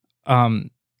 I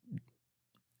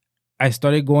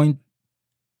started going,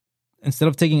 instead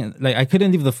of taking, like, I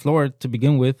couldn't leave the floor to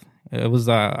begin with. It was,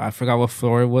 I forgot what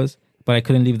floor it was, but I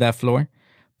couldn't leave that floor.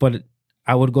 But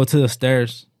I would go to the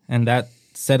stairs, and that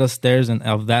set of stairs and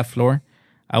of that floor,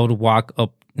 I would walk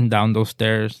up and down those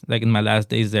stairs, like in my last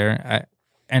days there.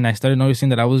 I started noticing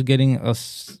that I was getting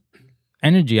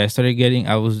energy. I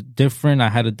was different. I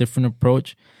had a different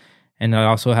approach. And it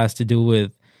also has to do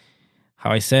with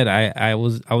how I said, I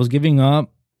was giving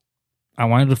up. I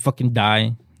wanted to fucking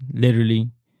die, literally.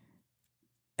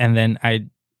 And then I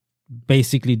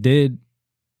basically did.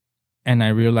 And I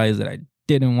realized that I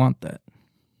didn't want that.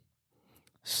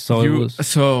 So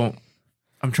So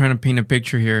I'm trying to paint a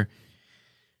picture here.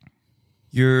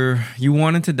 You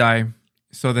wanted to die.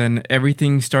 So then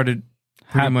everything started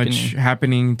pretty much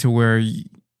happening to where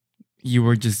you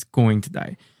were just going to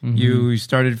die. Mm-hmm. You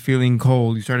started feeling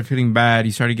cold. You started feeling bad.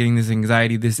 You started getting this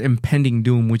anxiety, this impending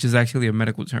doom, which is actually a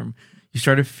medical term. You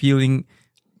started feeling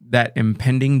that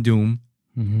impending doom.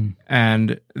 Mm-hmm.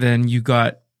 And then you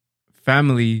got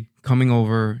family coming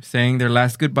over, saying their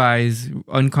last goodbyes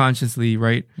unconsciously,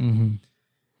 right? Mm-hmm.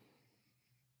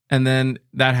 And then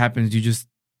that happens. You just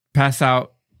pass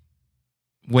out,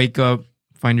 wake up,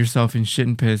 find yourself in shit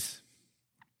and piss,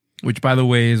 which, by the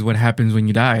way, is what happens when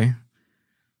you die.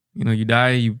 You know, you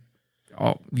die, you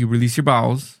release your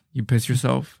bowels, you piss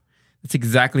yourself. That's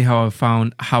exactly how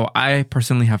I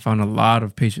personally have found a lot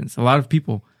of patients, a lot of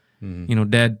people, you know,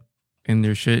 dead in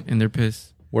their shit, in their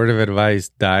piss. Word of advice: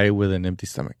 die with an empty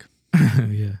stomach.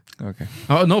 Yeah. Okay.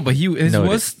 Oh no, but his Noted.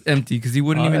 was empty because he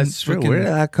wouldn't even. That's true. fucking- Where did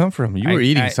that come from? You were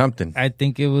eating something. I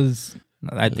think it was,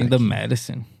 the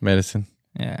medicine. Medicine.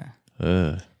 Yeah.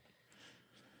 Ugh.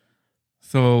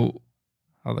 So,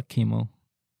 All the chemo.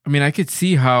 I mean, I could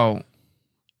see how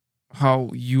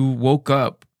you woke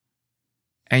up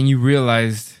and you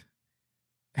realized,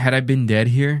 had I been dead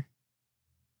here,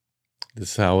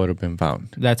 This is how it would have been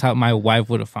found. That's how my wife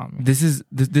would have found me. this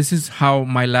is how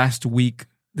my last week,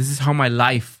 this is how my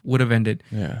life would have ended.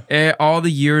 Yeah. All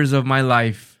the years of my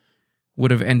life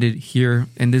would have ended here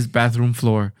in this bathroom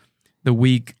floor. The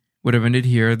week would have ended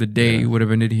here. The day would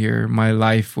have ended here. My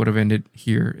life would have ended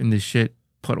here in this shit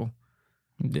puddle.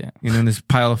 Yeah. You know, in this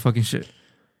pile of fucking shit.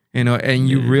 You know, and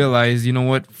you realize, you know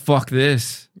what? Fuck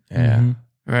this. Yeah. Mhm.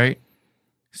 Right?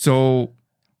 So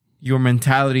your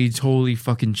mentality totally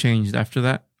fucking changed after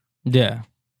that. Yeah.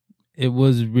 It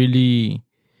was really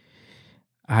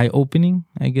eye-opening,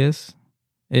 I guess.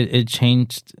 It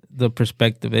changed the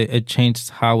perspective. It changed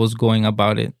how I was going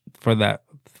about it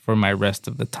for my rest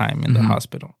of the time in the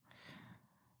hospital.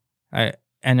 And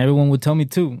everyone would tell me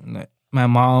too. My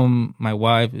mom, my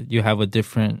wife, you have a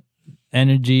different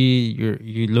energy.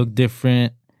 You look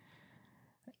different.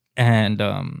 And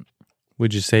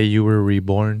would you say you were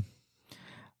reborn?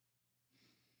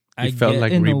 You felt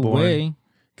like reborn?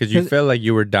 Because you felt like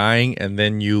you were dying, and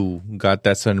then you got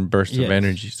that sudden burst of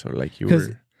energy. So like you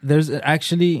were. There's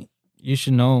actually, you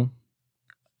should know,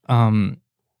 when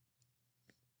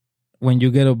you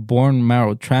get a bone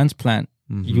marrow transplant,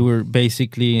 you were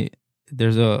basically,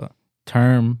 there's a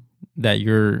term that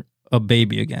you're a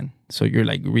baby again. So you're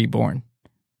like reborn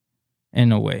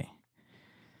in a way.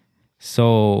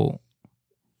 So.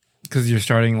 Because you're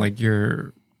starting, like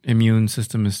your immune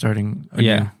system is starting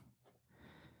again.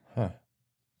 Yeah. Huh.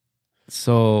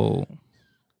 So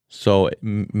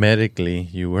medically,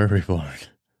 you were reborn.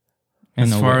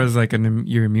 As far as like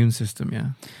your immune system,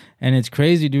 yeah. And it's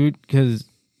crazy, dude, because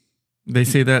they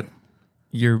say that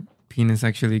your penis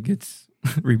actually gets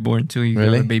reborn too. You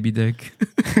got a baby dick.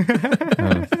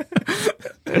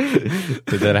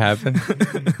 Did that happen?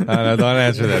 No, don't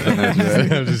answer that.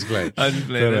 I'm just playing.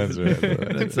 Don't answer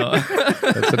that. That's all.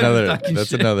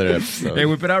 That's another episode. Hey,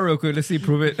 whip it out real quick. Let's see.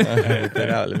 Prove it. Whip it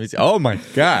out. Let me see. Oh my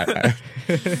God.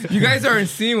 You guys aren't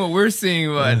seeing what we're seeing,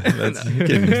 but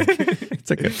it's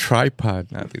like a tripod.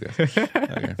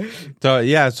 Okay. So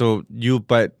yeah,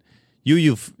 but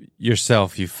you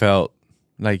yourself, you felt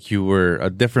like you were a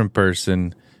different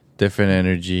person, different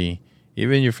energy.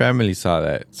 Even your family saw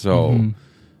that. So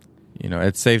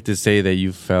it's safe to say that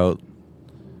you felt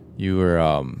you were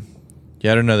you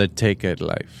had another take at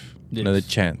life, another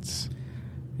chance.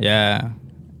 Yeah,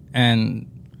 and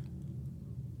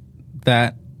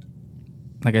that.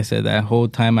 Like I said, that whole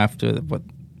time after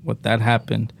what that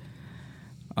happened,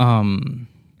 I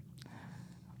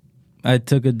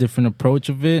took a different approach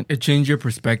of it. It changed your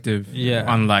perspective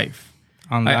on life.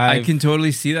 I can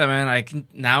totally see that, man. I can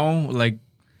now, like,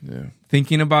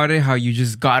 thinking about it, how you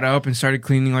just got up and started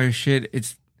cleaning all your shit.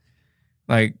 It's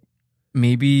like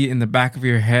maybe in the back of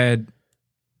your head,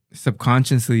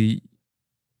 subconsciously,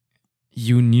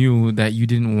 you knew that you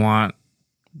didn't want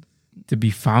to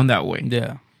be found that way.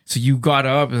 Yeah. So you got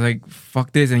up and like,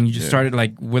 fuck this. And you just started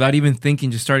like, without even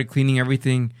thinking, just started cleaning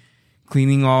everything,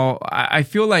 cleaning all. I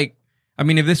feel like, I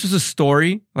mean, if this was a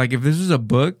story, like if this was a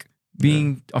book,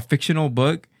 being a fictional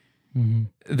book,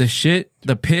 the shit,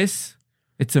 the piss,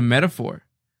 it's a metaphor.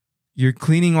 You're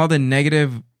cleaning all the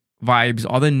negative vibes,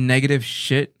 all the negative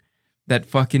shit that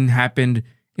fucking happened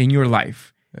in your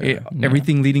life.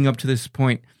 Everything leading up to this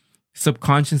point.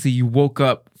 Subconsciously, you woke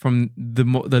up from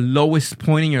the lowest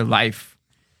point in your life.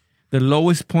 The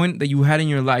lowest point that you had in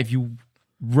your life, you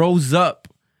rose up.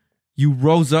 You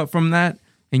rose up from that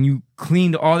and you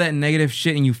cleaned all that negative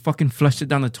shit and you fucking flushed it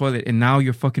down the toilet. And now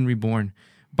you're fucking reborn.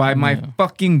 By my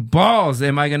fucking balls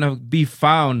am I going to be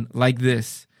found like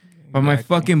this. By my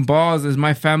fucking balls is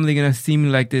my family going to see me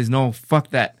like this. No, fuck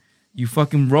that. You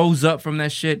fucking rose up from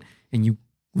that shit and you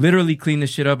literally cleaned the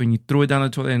shit up and you threw it down the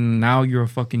toilet and now you're a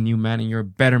fucking new man and you're a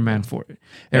better man for it.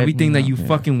 Everything that you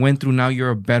fucking went through, now you're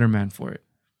a better man for it.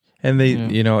 And they,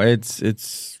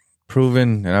 it's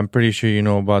proven, and I'm pretty sure you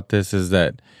know about this, is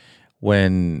that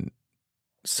when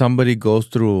somebody goes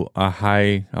through a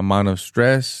high amount of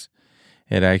stress,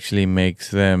 it actually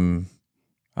makes them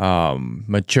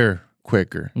mature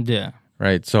quicker. Yeah.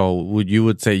 Right. So you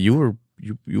would say you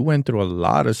went through a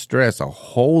lot of stress, a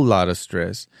whole lot of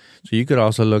stress. So you could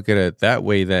also look at it that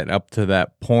way, that up to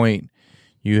that point,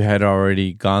 you had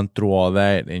already gone through all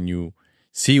that and you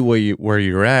see where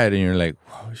you're at, and you're like,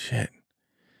 "Whoa, shit.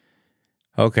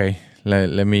 Okay,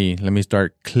 let me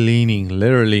start cleaning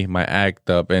literally my act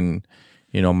up and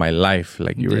my life,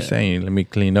 like you were saying. Let me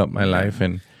clean up my life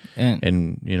and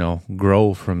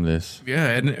grow from this."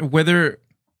 Yeah, and whether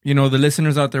the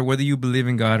listeners out there, whether you believe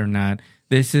in God or not,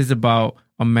 this is about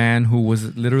a man who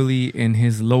was literally in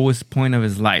his lowest point of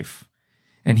his life,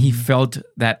 and he felt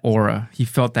that aura, he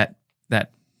felt that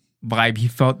vibe, he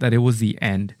felt that it was the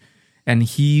end. And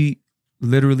he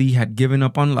literally had given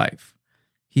up on life.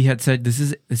 He had said, this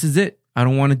is it. I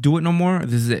don't want to do it no more.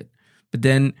 This is it. But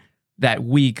then that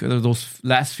week, or those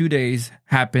last few days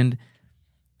happened.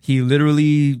 He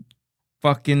literally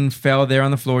fucking fell there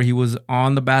on the floor. He was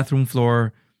on the bathroom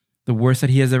floor, the worst that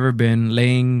he has ever been,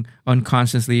 laying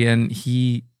unconsciously. And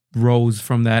he rose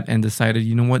from that and decided,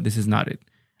 you know what? This is not it.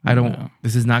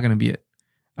 This is not going to be it.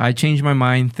 I changed my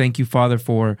mind. Thank you, Father,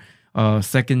 for a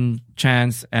second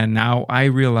chance, and now I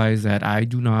realize that I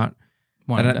do not.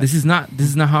 This is not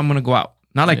how I'm gonna go out.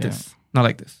 Not like this. Not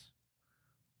like this.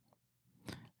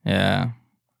 Yeah.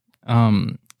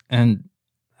 And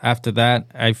after that,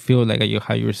 I feel like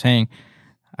how you were saying,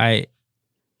 I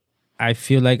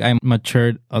feel like I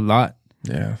matured a lot.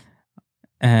 Yeah.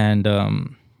 And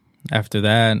after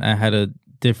that, I had a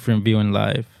different view in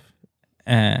life,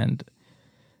 and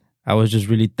I was just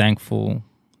really thankful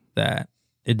that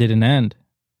it didn't end.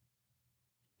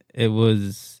 It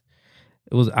was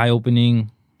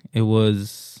eye-opening. It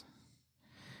was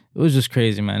just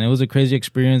crazy, man. It was a crazy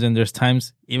experience, and there's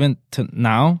times even to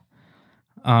now,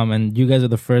 and you guys are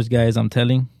the first guys I'm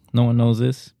telling. No one knows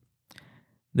this.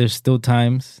 There's still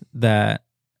times that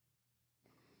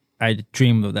I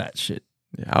dream of that shit.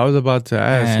 Yeah, I was about to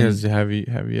ask, have you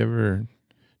ever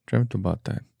dreamt about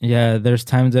that? Yeah, there's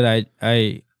times that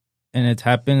I and it's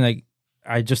happened, like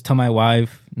I just tell my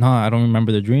wife, no, I don't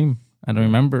remember the dream. I don't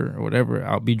remember or whatever.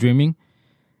 I'll be dreaming,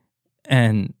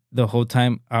 and the whole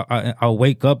time I'll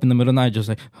wake up in the middle of the night just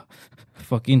like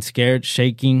fucking scared,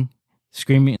 shaking,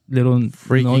 screaming,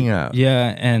 freaking out.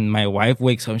 Yeah, and my wife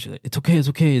wakes up and she's like, it's okay,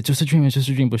 it's just a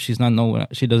dream, but she doesn't know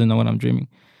what I'm dreaming.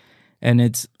 And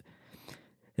it's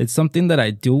something that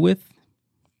I deal with,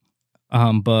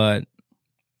 but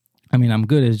I mean, I'm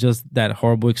good. It's just that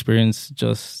horrible experience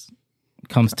just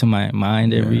comes to my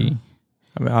mind every.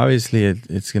 I mean, obviously,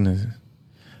 it's gonna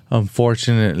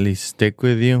unfortunately stick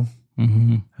with you.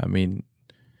 Mm-hmm. I mean,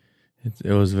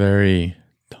 it was very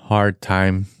hard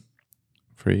time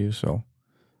for you, so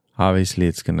obviously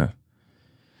it's gonna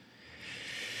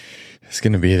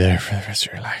be there for the rest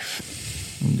of your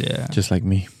life. Yeah, just like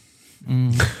me.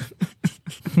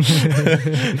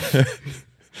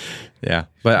 Yeah,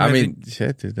 but I mean,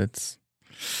 shit, dude, that's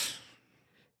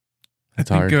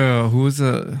hard. Who was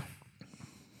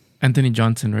Anthony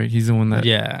Johnson, right? He's the one that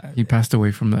he passed away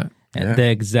from that. Yeah.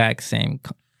 The exact same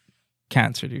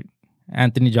cancer, dude.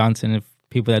 Anthony Johnson, if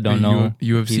people that don't know,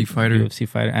 UFC fighter,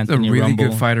 Anthony a really Rumble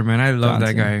good fighter, man. I love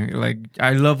Johnson. that guy. Like,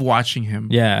 I love watching him.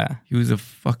 Yeah, he was a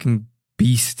fucking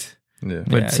beast. Yeah,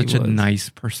 but such a nice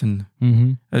person.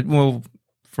 Mm-hmm. Well,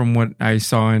 from what I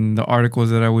saw in the articles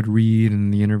that I would read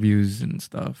and the interviews and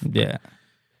stuff. Yeah,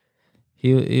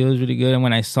 he was really good. And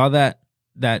when I saw that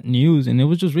news, and it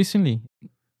was just recently,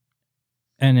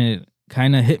 and it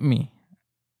kind of hit me.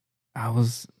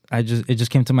 It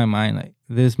just came to my mind, like,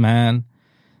 this man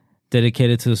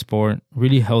dedicated to the sport,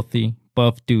 really healthy,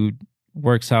 buff dude,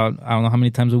 works out I don't know how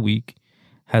many times a week,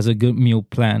 has a good meal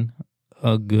plan,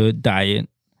 a good diet,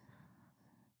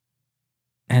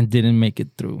 and didn't make it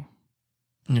through.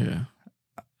 Yeah.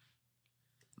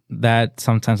 That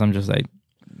sometimes I'm just like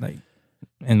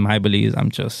in my beliefs,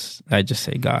 I just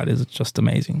say God is just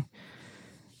amazing.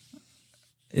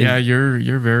 Yeah,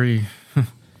 you're very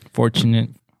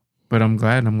fortunate. But I'm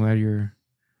glad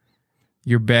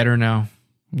you're better now.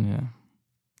 Yeah.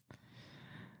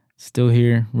 Still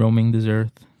here, roaming this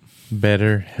earth.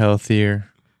 Better,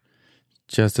 healthier,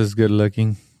 just as good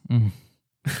looking. Mm.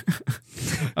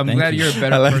 I'm glad you're a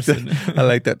better person. I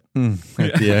like that.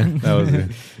 Yeah, that was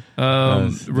good.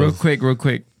 Real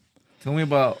quick. Tell me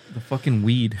about the fucking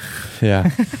weed.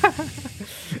 Yeah.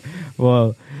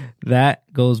 Well,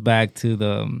 that goes back to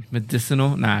the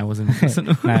medicinal. Nah, it wasn't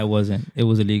medicinal. Nah, it wasn't. It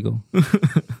was illegal.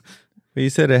 But you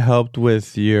said it helped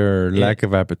with your lack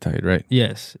of appetite, right?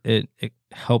 Yes, it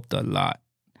helped a lot.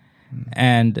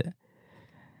 And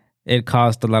it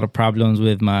caused a lot of problems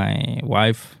with my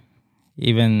wife.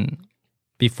 Even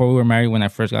before we were married, when I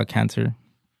first got cancer.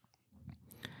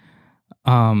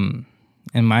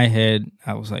 In my head,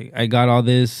 I was like, I got all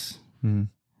this.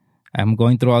 I'm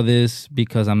going through all this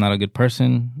because I'm not a good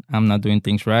person. I'm not doing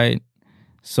things right.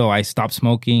 So I stopped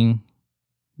smoking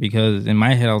because in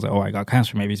my head, I was like, oh, I got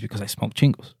cancer. Maybe it's because I smoked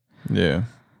chingos. Yeah.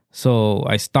 So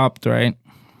I stopped, right?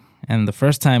 And the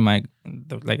first time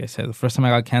the first time I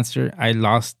got cancer, I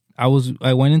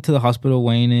went into the hospital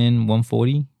weighing in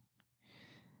 140.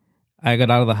 I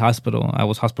got out of the hospital. I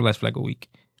was hospitalized for like a week.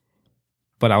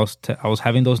 But I was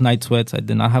having those night sweats. I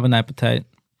did not have an appetite.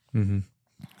 Mm-hmm.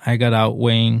 I got out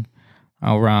weighing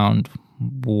around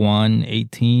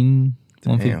 118,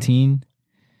 115.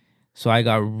 So I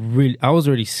was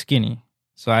already skinny.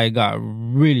 So I got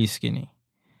really skinny.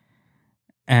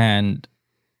 And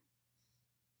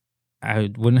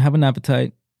I wouldn't have an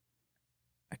appetite.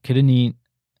 I couldn't eat.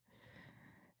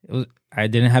 I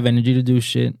didn't have energy to do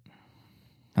shit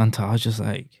until I was just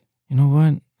like, you know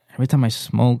what? Every time I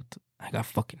smoked, I got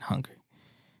fucking hungry.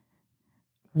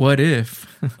 What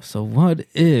if? So what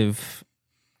if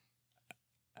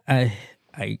I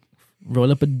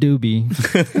roll up a doobie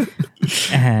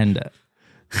and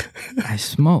I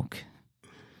smoke.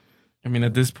 I mean,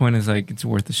 at this point, it's like it's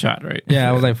worth a shot, right? Yeah,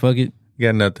 I was like, fuck it. You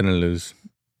got nothing to lose.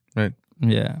 Right.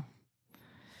 Yeah.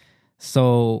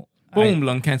 So boom,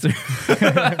 lung cancer.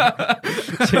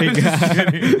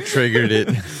 Triggered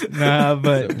it. Nah,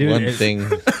 but dude, One thing.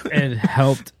 it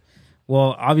helped.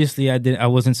 Well, obviously, I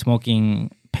wasn't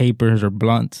smoking papers or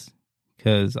blunts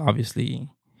because obviously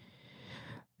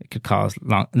it could cause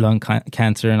lung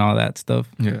cancer and all that stuff.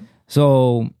 Yeah.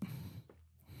 So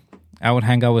I would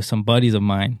hang out with some buddies of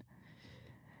mine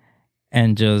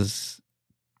and just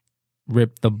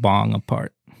rip the bong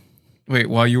apart. Wait,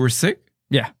 while you were sick?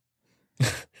 Yeah.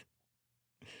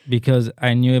 Because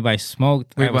I knew if I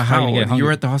smoked, I Wait, was but probably how? gonna get You hungry.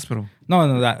 were at the hospital.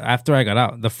 No, that after I got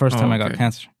out, the first time I got okay.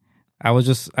 cancer.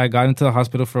 I got into the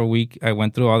hospital for a week. I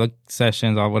went through all the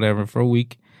sessions or whatever for a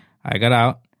week. I got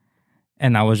out,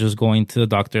 and I was just going to the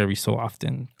doctor every so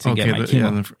often to get my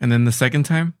chemo. And then the second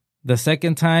time? The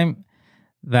second time,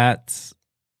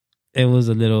 it was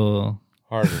a little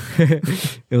Harder.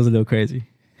 it was a little crazy.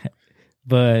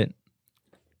 But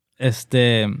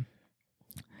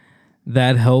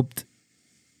that helped.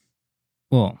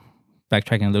 Well,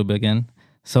 backtracking a little bit again.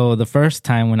 So the first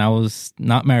time when I was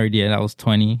not married yet, I was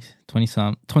 20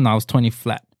 some. I was 20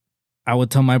 flat. I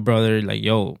would tell my brother, like,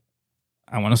 yo,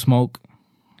 I want to smoke.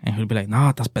 And he'd be like, no,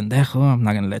 estás pendejo. I'm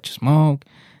not going to let you smoke.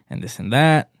 And this and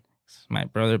that. My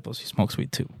brother, but he smokes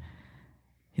weed too.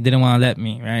 He didn't want to let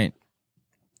me, right?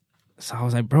 So I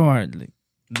was like, bro,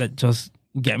 just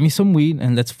get me some weed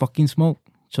and let's fucking smoke.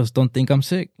 Just don't think I'm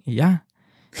sick. Yeah.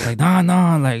 Like,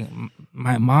 no, like,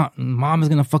 my mom is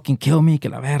going to fucking kill me, que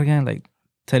la verga. Like,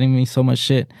 telling me so much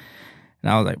shit.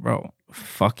 And I was like, bro,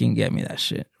 fucking get me that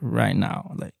shit right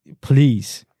now. Like,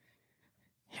 please.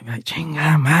 He'd be like,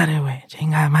 chinga madre, güey.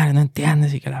 Chinga madre, no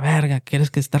entiendes. Y que la verga, quieres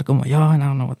que estar como yo. And I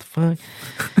don't know what the fuck.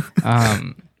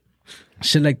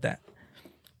 Shit like that.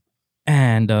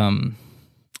 And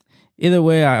either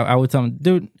way, I would tell him,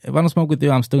 dude, if I don't smoke with you,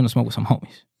 I'm still going to smoke with some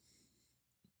homies.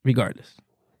 Regardless.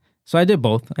 So I did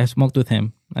both. I smoked with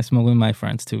him. I smoked with my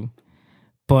friends too.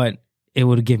 But it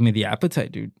would give me the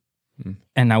appetite, dude.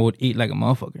 And I would eat like a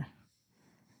motherfucker.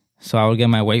 So I would get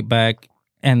my weight back.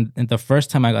 And the first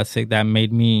time I got sick, that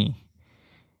made me...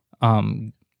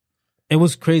 it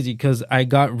was crazy because I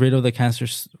got rid of the cancer.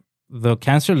 The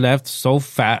cancer left so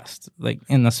fast, like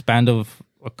in the span of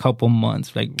a couple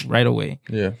months, like right away.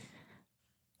 Yeah.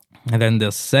 And then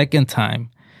the second time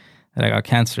that I got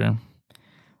cancer,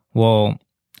 well,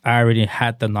 I already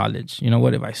had the knowledge. You know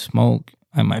what? If I smoke,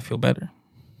 I might feel better.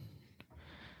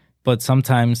 But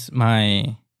sometimes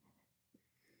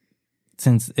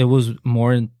since it was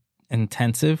more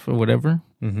intensive or whatever,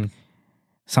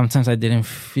 sometimes I didn't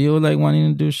feel like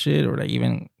wanting to do shit or like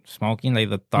even smoking. Like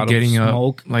the thought getting of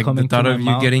smoke, up, like coming the thought to of my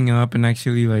you mouth, getting up and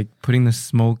actually like putting the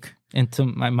smoke into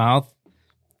my mouth,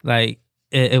 like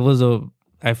it was me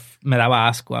daba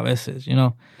asco a veces, you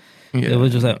know. Yeah. It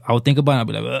was just like I would think about it, I'd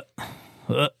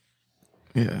be like,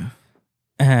 yeah.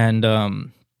 And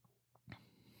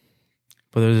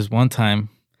but there was this one time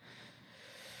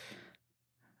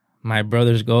my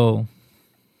brothers go,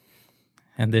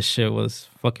 and this shit was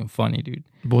fucking funny, dude.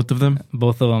 Both of them?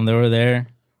 Both of them, they were there.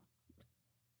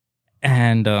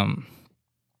 And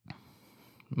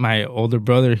my older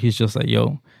brother, he's just like,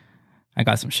 yo, I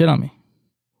got some shit on me,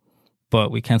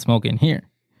 but we can't smoke in here.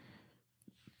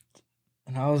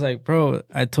 And I was like, bro,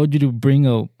 I told you to bring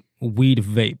a weed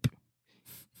vape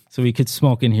so we could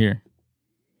smoke in here.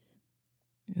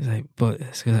 He's like, but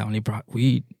it's because I only brought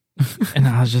weed. And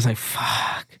I was just like,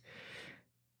 fuck.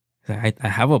 He's like, I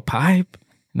have a pipe.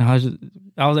 And I was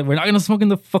like, we're not going to smoke in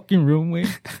the fucking room, wait.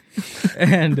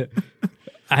 And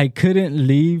I couldn't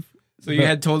leave. So you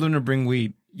had told him to bring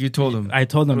weed. You told him. I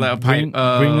told him, like bring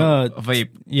a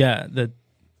vape. Yeah,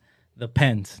 the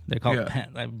pens. They're called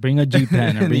pens. Like, bring a G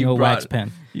pen or And bring he a brought- wax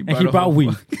pen. he And brought he a brought whole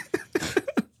weed.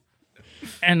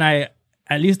 And at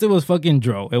least it was fucking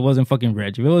Dro. It wasn't fucking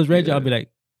Reg. If it was Reg, I'll be like,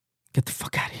 get the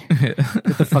fuck out of here.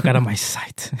 Get the fuck out of my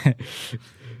sight.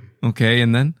 Okay,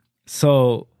 and then?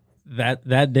 So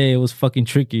that day it was fucking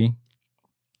tricky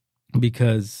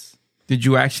because Did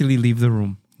you actually leave the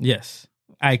room? yes,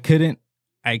 I couldn't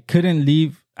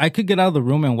leave. I could get out of the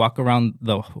room and walk around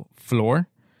the floor,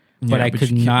 but Yeah, I could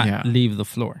you not can't- leave the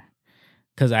floor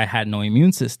because I had no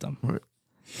immune system. Right.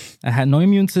 I had no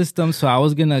immune system, so I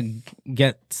was gonna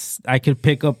I could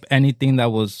pick up anything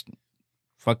that was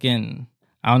fucking,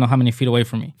 I don't know how many feet away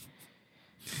from me.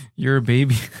 You're a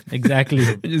baby. Exactly.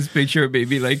 Just picture a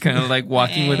baby like kind of like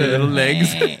walking with her little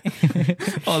legs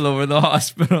all over the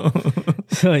hospital.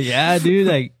 So yeah, dude,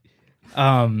 like,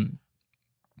 I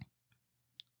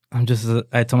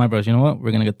told my brothers, you know what?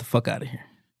 We're gonna get the fuck out of here.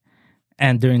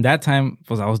 And during that time,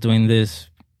 I was doing this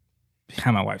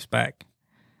behind my wife's back.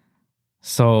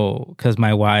 So, because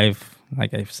my wife,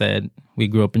 like I've said, we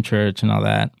grew up in church and all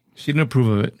that. She didn't approve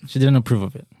of it. She didn't approve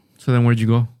of it. So then where'd you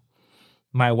go?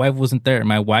 My wife wasn't there.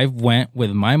 My wife went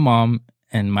with my mom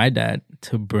and my dad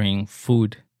to bring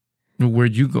food.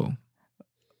 Where'd you go?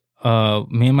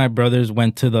 Me and my brothers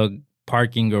went to the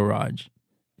parking garage.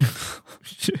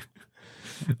 The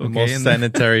most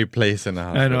sanitary place in the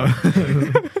house. I know.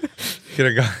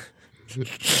 Could have gone.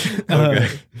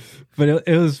 Okay. But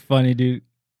it was funny, dude,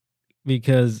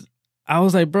 because I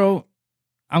was like, bro,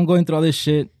 I'm going through all this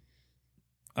shit.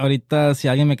 Ahorita, si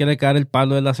alguien me quiere caer el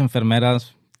palo de las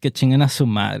enfermeras, que chinguen a su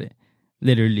madre.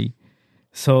 Literally.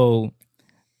 So,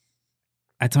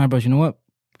 I told my bro, you know what?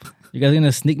 You guys are going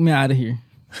to sneak me out of here.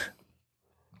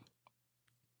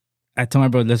 I told my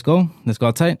bro, let's go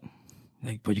outside.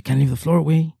 Like, but you can't leave the floor,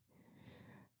 way.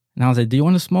 And I was like, do you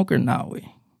want to smoke or not,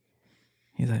 way?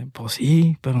 He's like, pues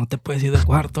sí, pero no te puedes ir del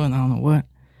cuarto, and I don't know what.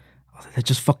 I was like, let's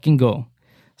just fucking go.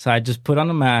 So I just put on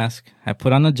a mask. I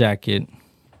put on a jacket.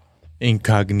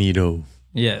 Incognito.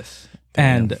 Yes.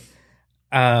 Damn.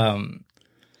 And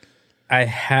I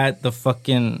had the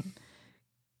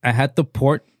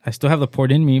port. I still have the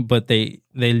port in me, but they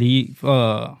leave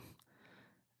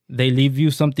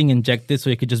you something injected so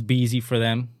it could just be easy for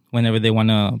them whenever they want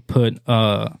to put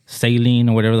saline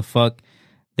or whatever the fuck.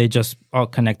 They just all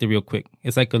connect it real quick.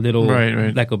 It's like a little,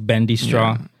 right. like a bendy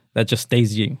straw that just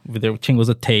stays you with their chingles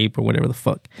of tape or whatever the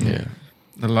fuck. Yeah.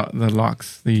 The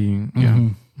locks.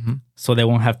 So they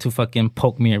won't have to fucking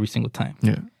poke me every single time.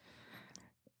 Yeah.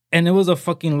 And it was a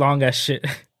fucking long ass shit.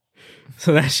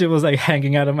 So that shit was like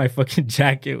hanging out of my fucking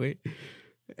jacket. Wait.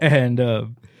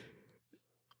 And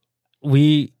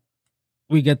we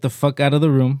get the fuck out of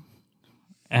the room.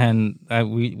 And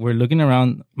we're looking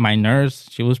around. My nurse,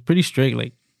 she was pretty strict.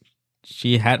 Like,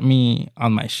 she had me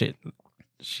on my shit.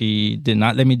 She did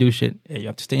not let me do shit. Hey, you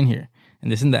have to stay in here.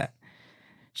 And this and that.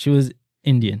 She was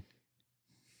Indian.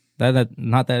 That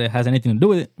not that it has anything to do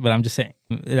with it, but I'm just saying.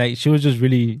 Like, she was just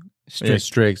really strict. Yeah,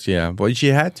 strict, yeah. But she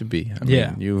had to be. I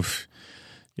mean, you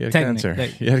had cancer.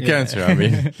 Like, you had cancer. I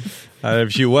mean,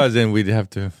 if she wasn't, we'd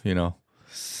have to, be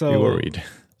worried.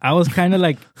 I was kind of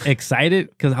like excited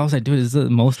because I was like, dude, this is the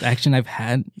most action I've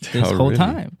had this whole really?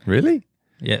 time. Really?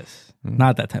 Yes.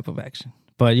 Not that type of action,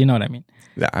 but you know what I mean.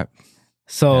 Yeah.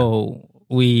 So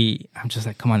I'm just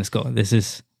like, come on, let's go. This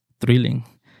is thrilling.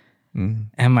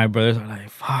 And my brothers are like,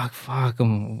 fuck.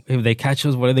 If they catch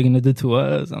us, what are they going to do to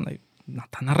us? I'm like, no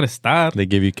tan arrestar. They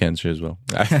give you cancer as well.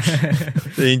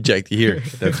 They inject you here.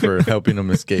 That's for helping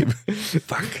them escape.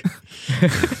 Fuck.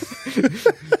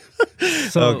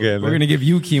 So we're going to give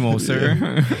you chemo, sir.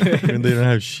 And they don't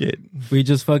have shit. We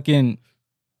just fucking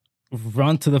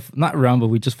not run, but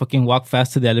we just fucking walk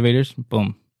fast to the elevators.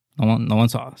 Boom. No one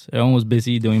saw us. Everyone was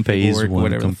busy doing Phase paperwork or one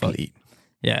whatever complete. the fuck.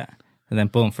 Yeah. And then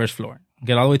boom, first floor.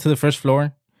 Get all the way to the first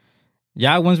floor.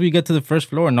 Yeah, once we get to the first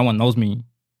floor, no one knows me.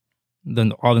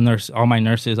 Then all my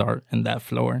nurses are in that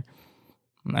floor.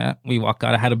 We walk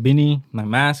out. I had a beanie, my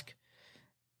mask,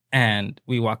 and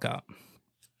we walk out.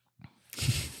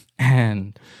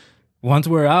 And once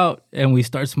we're out and we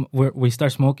start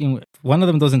smoking, one of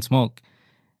them doesn't smoke,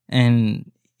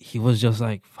 and he was just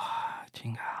like, "Fuck,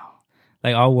 chingao,"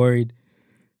 like all worried.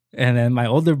 And then my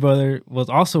older brother was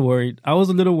also worried. I was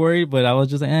a little worried, but I was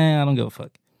just like, I don't give a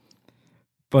fuck.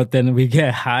 But then we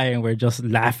get high and we're just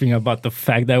laughing about the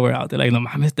fact that we're out there. Like, no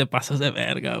mames, te pasas de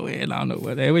verga, güey. And I don't know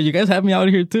what. Hey, wait, you guys have me out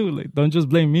here too. Like, don't just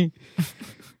blame me.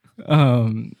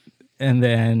 And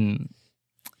then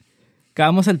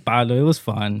cagamos el palo. It was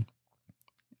fun.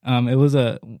 It was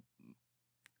a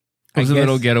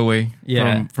little getaway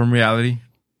from reality.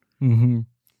 Mm-hmm.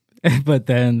 But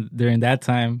then during that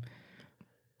time,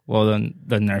 well, then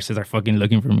the nurses are fucking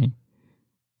looking for me.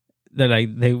 They're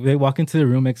like, they walk into the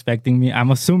room expecting me.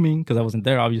 I'm assuming, because I wasn't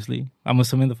there, obviously. I'm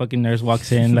assuming the fucking nurse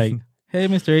walks in like, hey,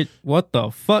 Mr. H, what the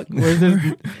fuck? Where's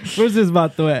this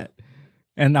vato at?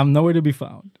 And I'm nowhere to be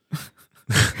found.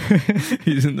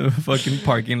 He's in the fucking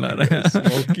parking lot.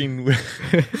 Smoking.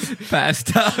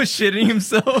 Passed out, shitting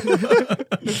himself.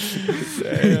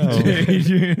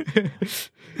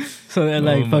 So they're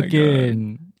like,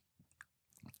 fucking...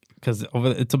 Because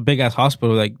it's a big ass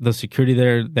hospital. Like, the security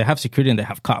there, they have security and they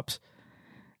have cops.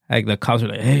 Like, the cops are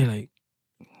like, hey, like,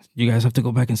 you guys have to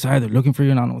go back inside. They're looking for you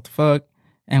and I don't know what the fuck.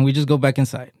 And we just go back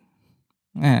inside.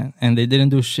 And they didn't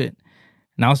do shit.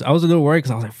 And I was a little worried because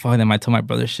I was like, fuck, they might tell my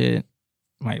brother shit.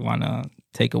 Might want to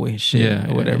take away his shit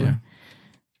or whatever. Yeah.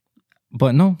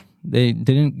 But no, they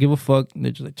didn't give a fuck. They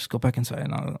just like, just go back inside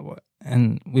and I don't know what.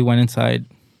 And we went inside.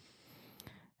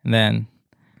 And then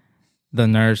the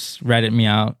nurse ratted me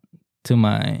out. to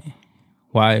my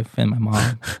wife and my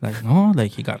mom, like, no,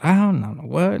 like he got out, and I don't know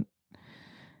what.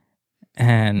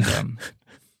 And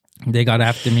they got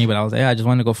after me, but I was like, I just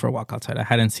wanted to go for a walk outside. I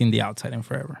hadn't seen the outside in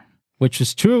forever, which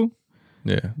is true.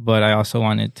 Yeah. But I also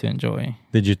wanted to enjoy.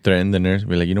 Did you threaten the nurse?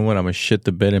 Be like, you know what? I'm going to shit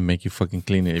the bed and make you fucking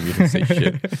clean it if you don't say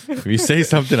shit. If you say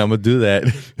something, I'm going to do that.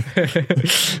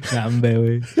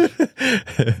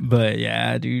 But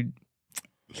yeah, dude,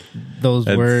 those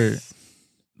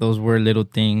were little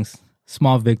things,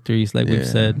 small victories, like we've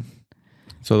said.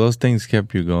 So those things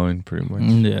kept you going pretty much.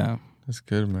 Yeah. That's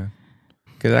good, man.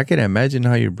 Because I can imagine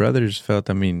how your brothers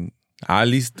felt. I mean, at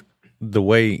least the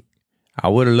way I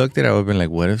would have looked at it, I would have been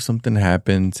like, what if something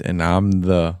happens and I'm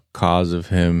the cause of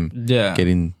him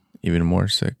getting even more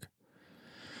sick?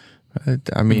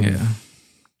 I mean,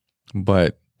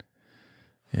 but,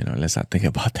 you know, let's not think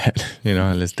about that. You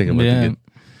know, let's think about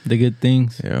the good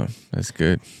things. Yeah, that's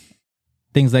good.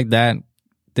 Things like that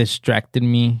distracted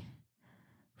me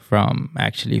from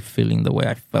actually feeling the way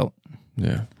I felt.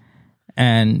 Yeah.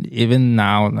 And even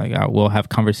now, like, I will have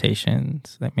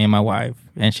conversations, like me and my wife,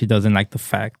 and she doesn't like the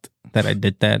fact that I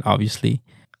did that, obviously.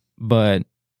 But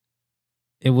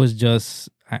it was just,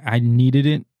 I needed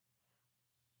it.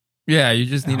 Yeah, you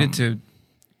just needed to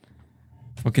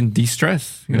fucking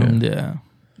de-stress, you know? Yeah.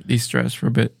 De-stress for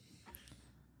a bit.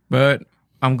 But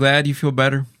I'm glad you feel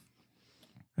better.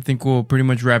 I think we'll pretty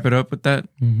much wrap it up with that.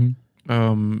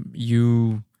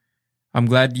 Mm-hmm. I'm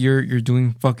glad you're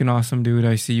doing fucking awesome, dude.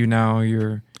 I see you now.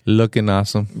 You're looking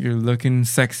awesome. You're looking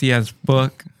sexy as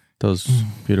fuck. Those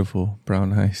beautiful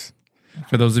brown eyes.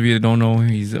 For those of you that don't know,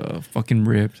 he's fucking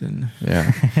ripped and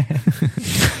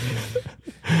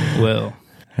well,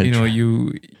 you know,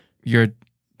 you're a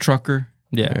trucker.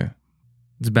 Yeah.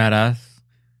 It's badass.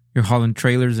 You're hauling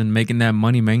trailers and making that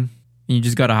money, man. And you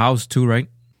just got a house too, right?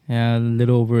 Yeah, a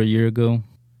little over a year ago.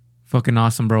 Fucking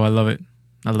awesome, bro. I love it.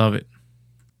 I love it.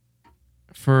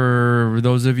 For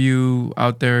those of you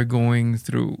out there going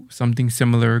through something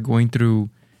similar, going through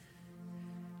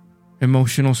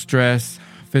emotional stress,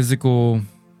 physical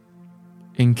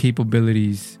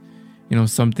incapabilities, you know,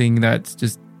 something that's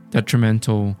just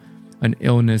detrimental, an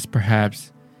illness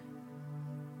perhaps,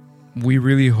 we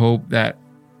really hope that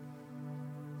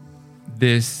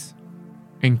this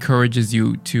encourages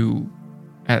you to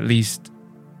at least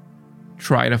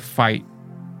try to fight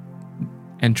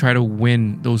and try to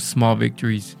win those small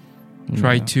victories.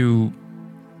 Try to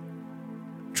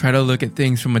look at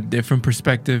things from a different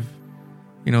perspective.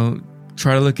 You know,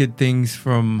 try to look at things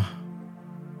from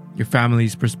your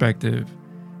family's perspective,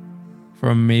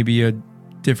 from maybe a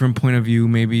different point of view,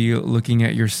 maybe looking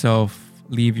at yourself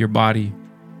leave your body.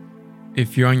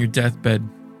 If you're on your deathbed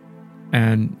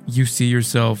and you see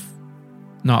yourself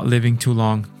not living too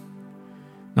long,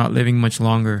 not living much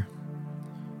longer,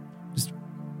 just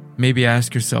maybe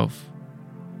ask yourself,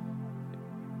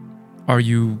 are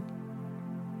you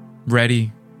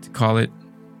ready to call it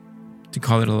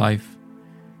a life?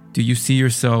 Do you see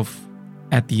yourself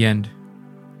at the end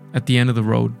of the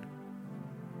road?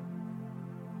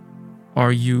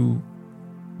 Are you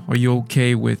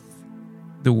okay with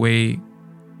the way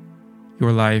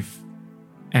your life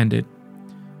ended?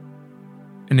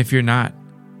 And if you're not,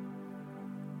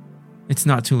 it's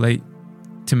not too late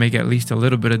to make at least a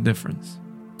little bit of difference.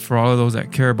 For all of those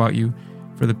that care about you,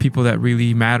 for the people that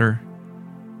really matter,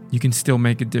 you can still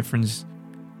make a difference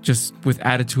just with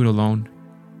attitude alone.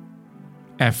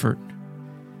 Effort.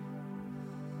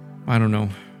 I don't know.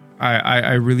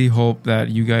 I really hope that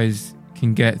you guys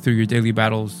can get through your daily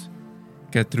battles,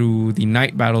 get through the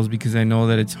night battles, because I know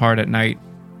that it's hard at night.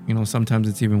 You know, sometimes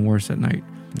it's even worse at night.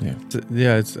 Yeah.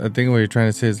 I think what you're trying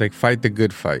to say is like, fight the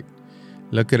good fight.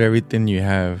 Look at everything you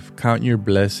have. Count your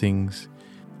blessings.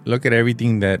 Look at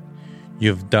everything that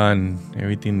you've done,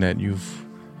 everything that you've,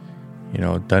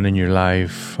 done in your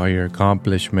life, all your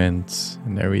accomplishments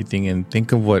and everything, and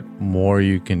think of what more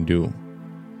you can do.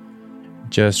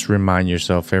 Just remind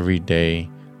yourself every day.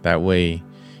 That way,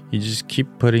 you just keep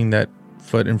putting that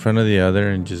foot in front of the other,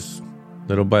 and just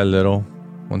little by little,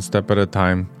 one step at a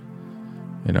time,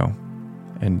 and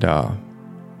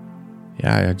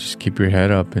just keep your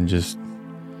head up and just,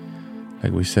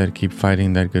 like we said, keep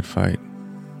fighting that good fight.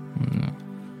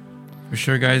 For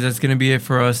sure, guys, that's going to be it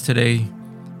for us today.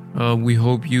 We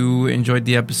hope you enjoyed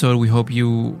the episode. We hope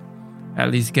you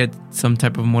at least get some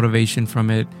type of motivation from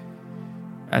it.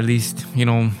 At least,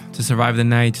 to survive the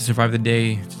night, to survive the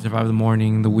day, to survive the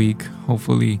morning, the week,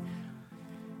 hopefully.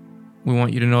 We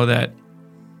want you to know that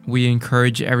we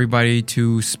encourage everybody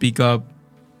to speak up,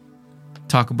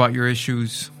 talk about your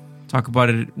issues, talk about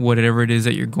it, whatever it is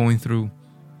that you're going through.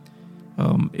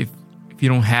 If you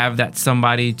don't have that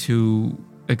somebody to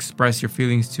express your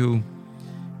feelings too,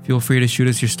 feel free to shoot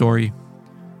us your story.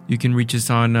 You can reach us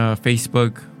on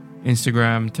Facebook,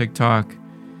 Instagram, TikTok.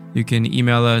 You can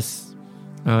email us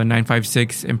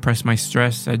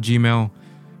 956impressmystress@gmail.com.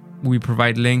 We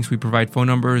provide links. We provide phone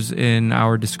numbers in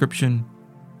our description.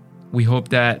 We hope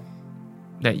that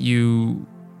you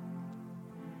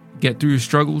get through your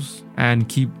struggles and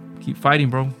keep fighting,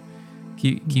 bro.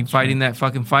 Keep fighting that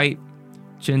fucking fight.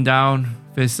 Chin down,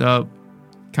 fists up,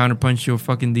 counterpunch your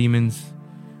fucking demons.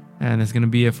 And it's gonna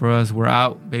be it for us. We're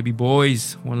out, baby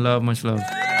boys. One love, much love.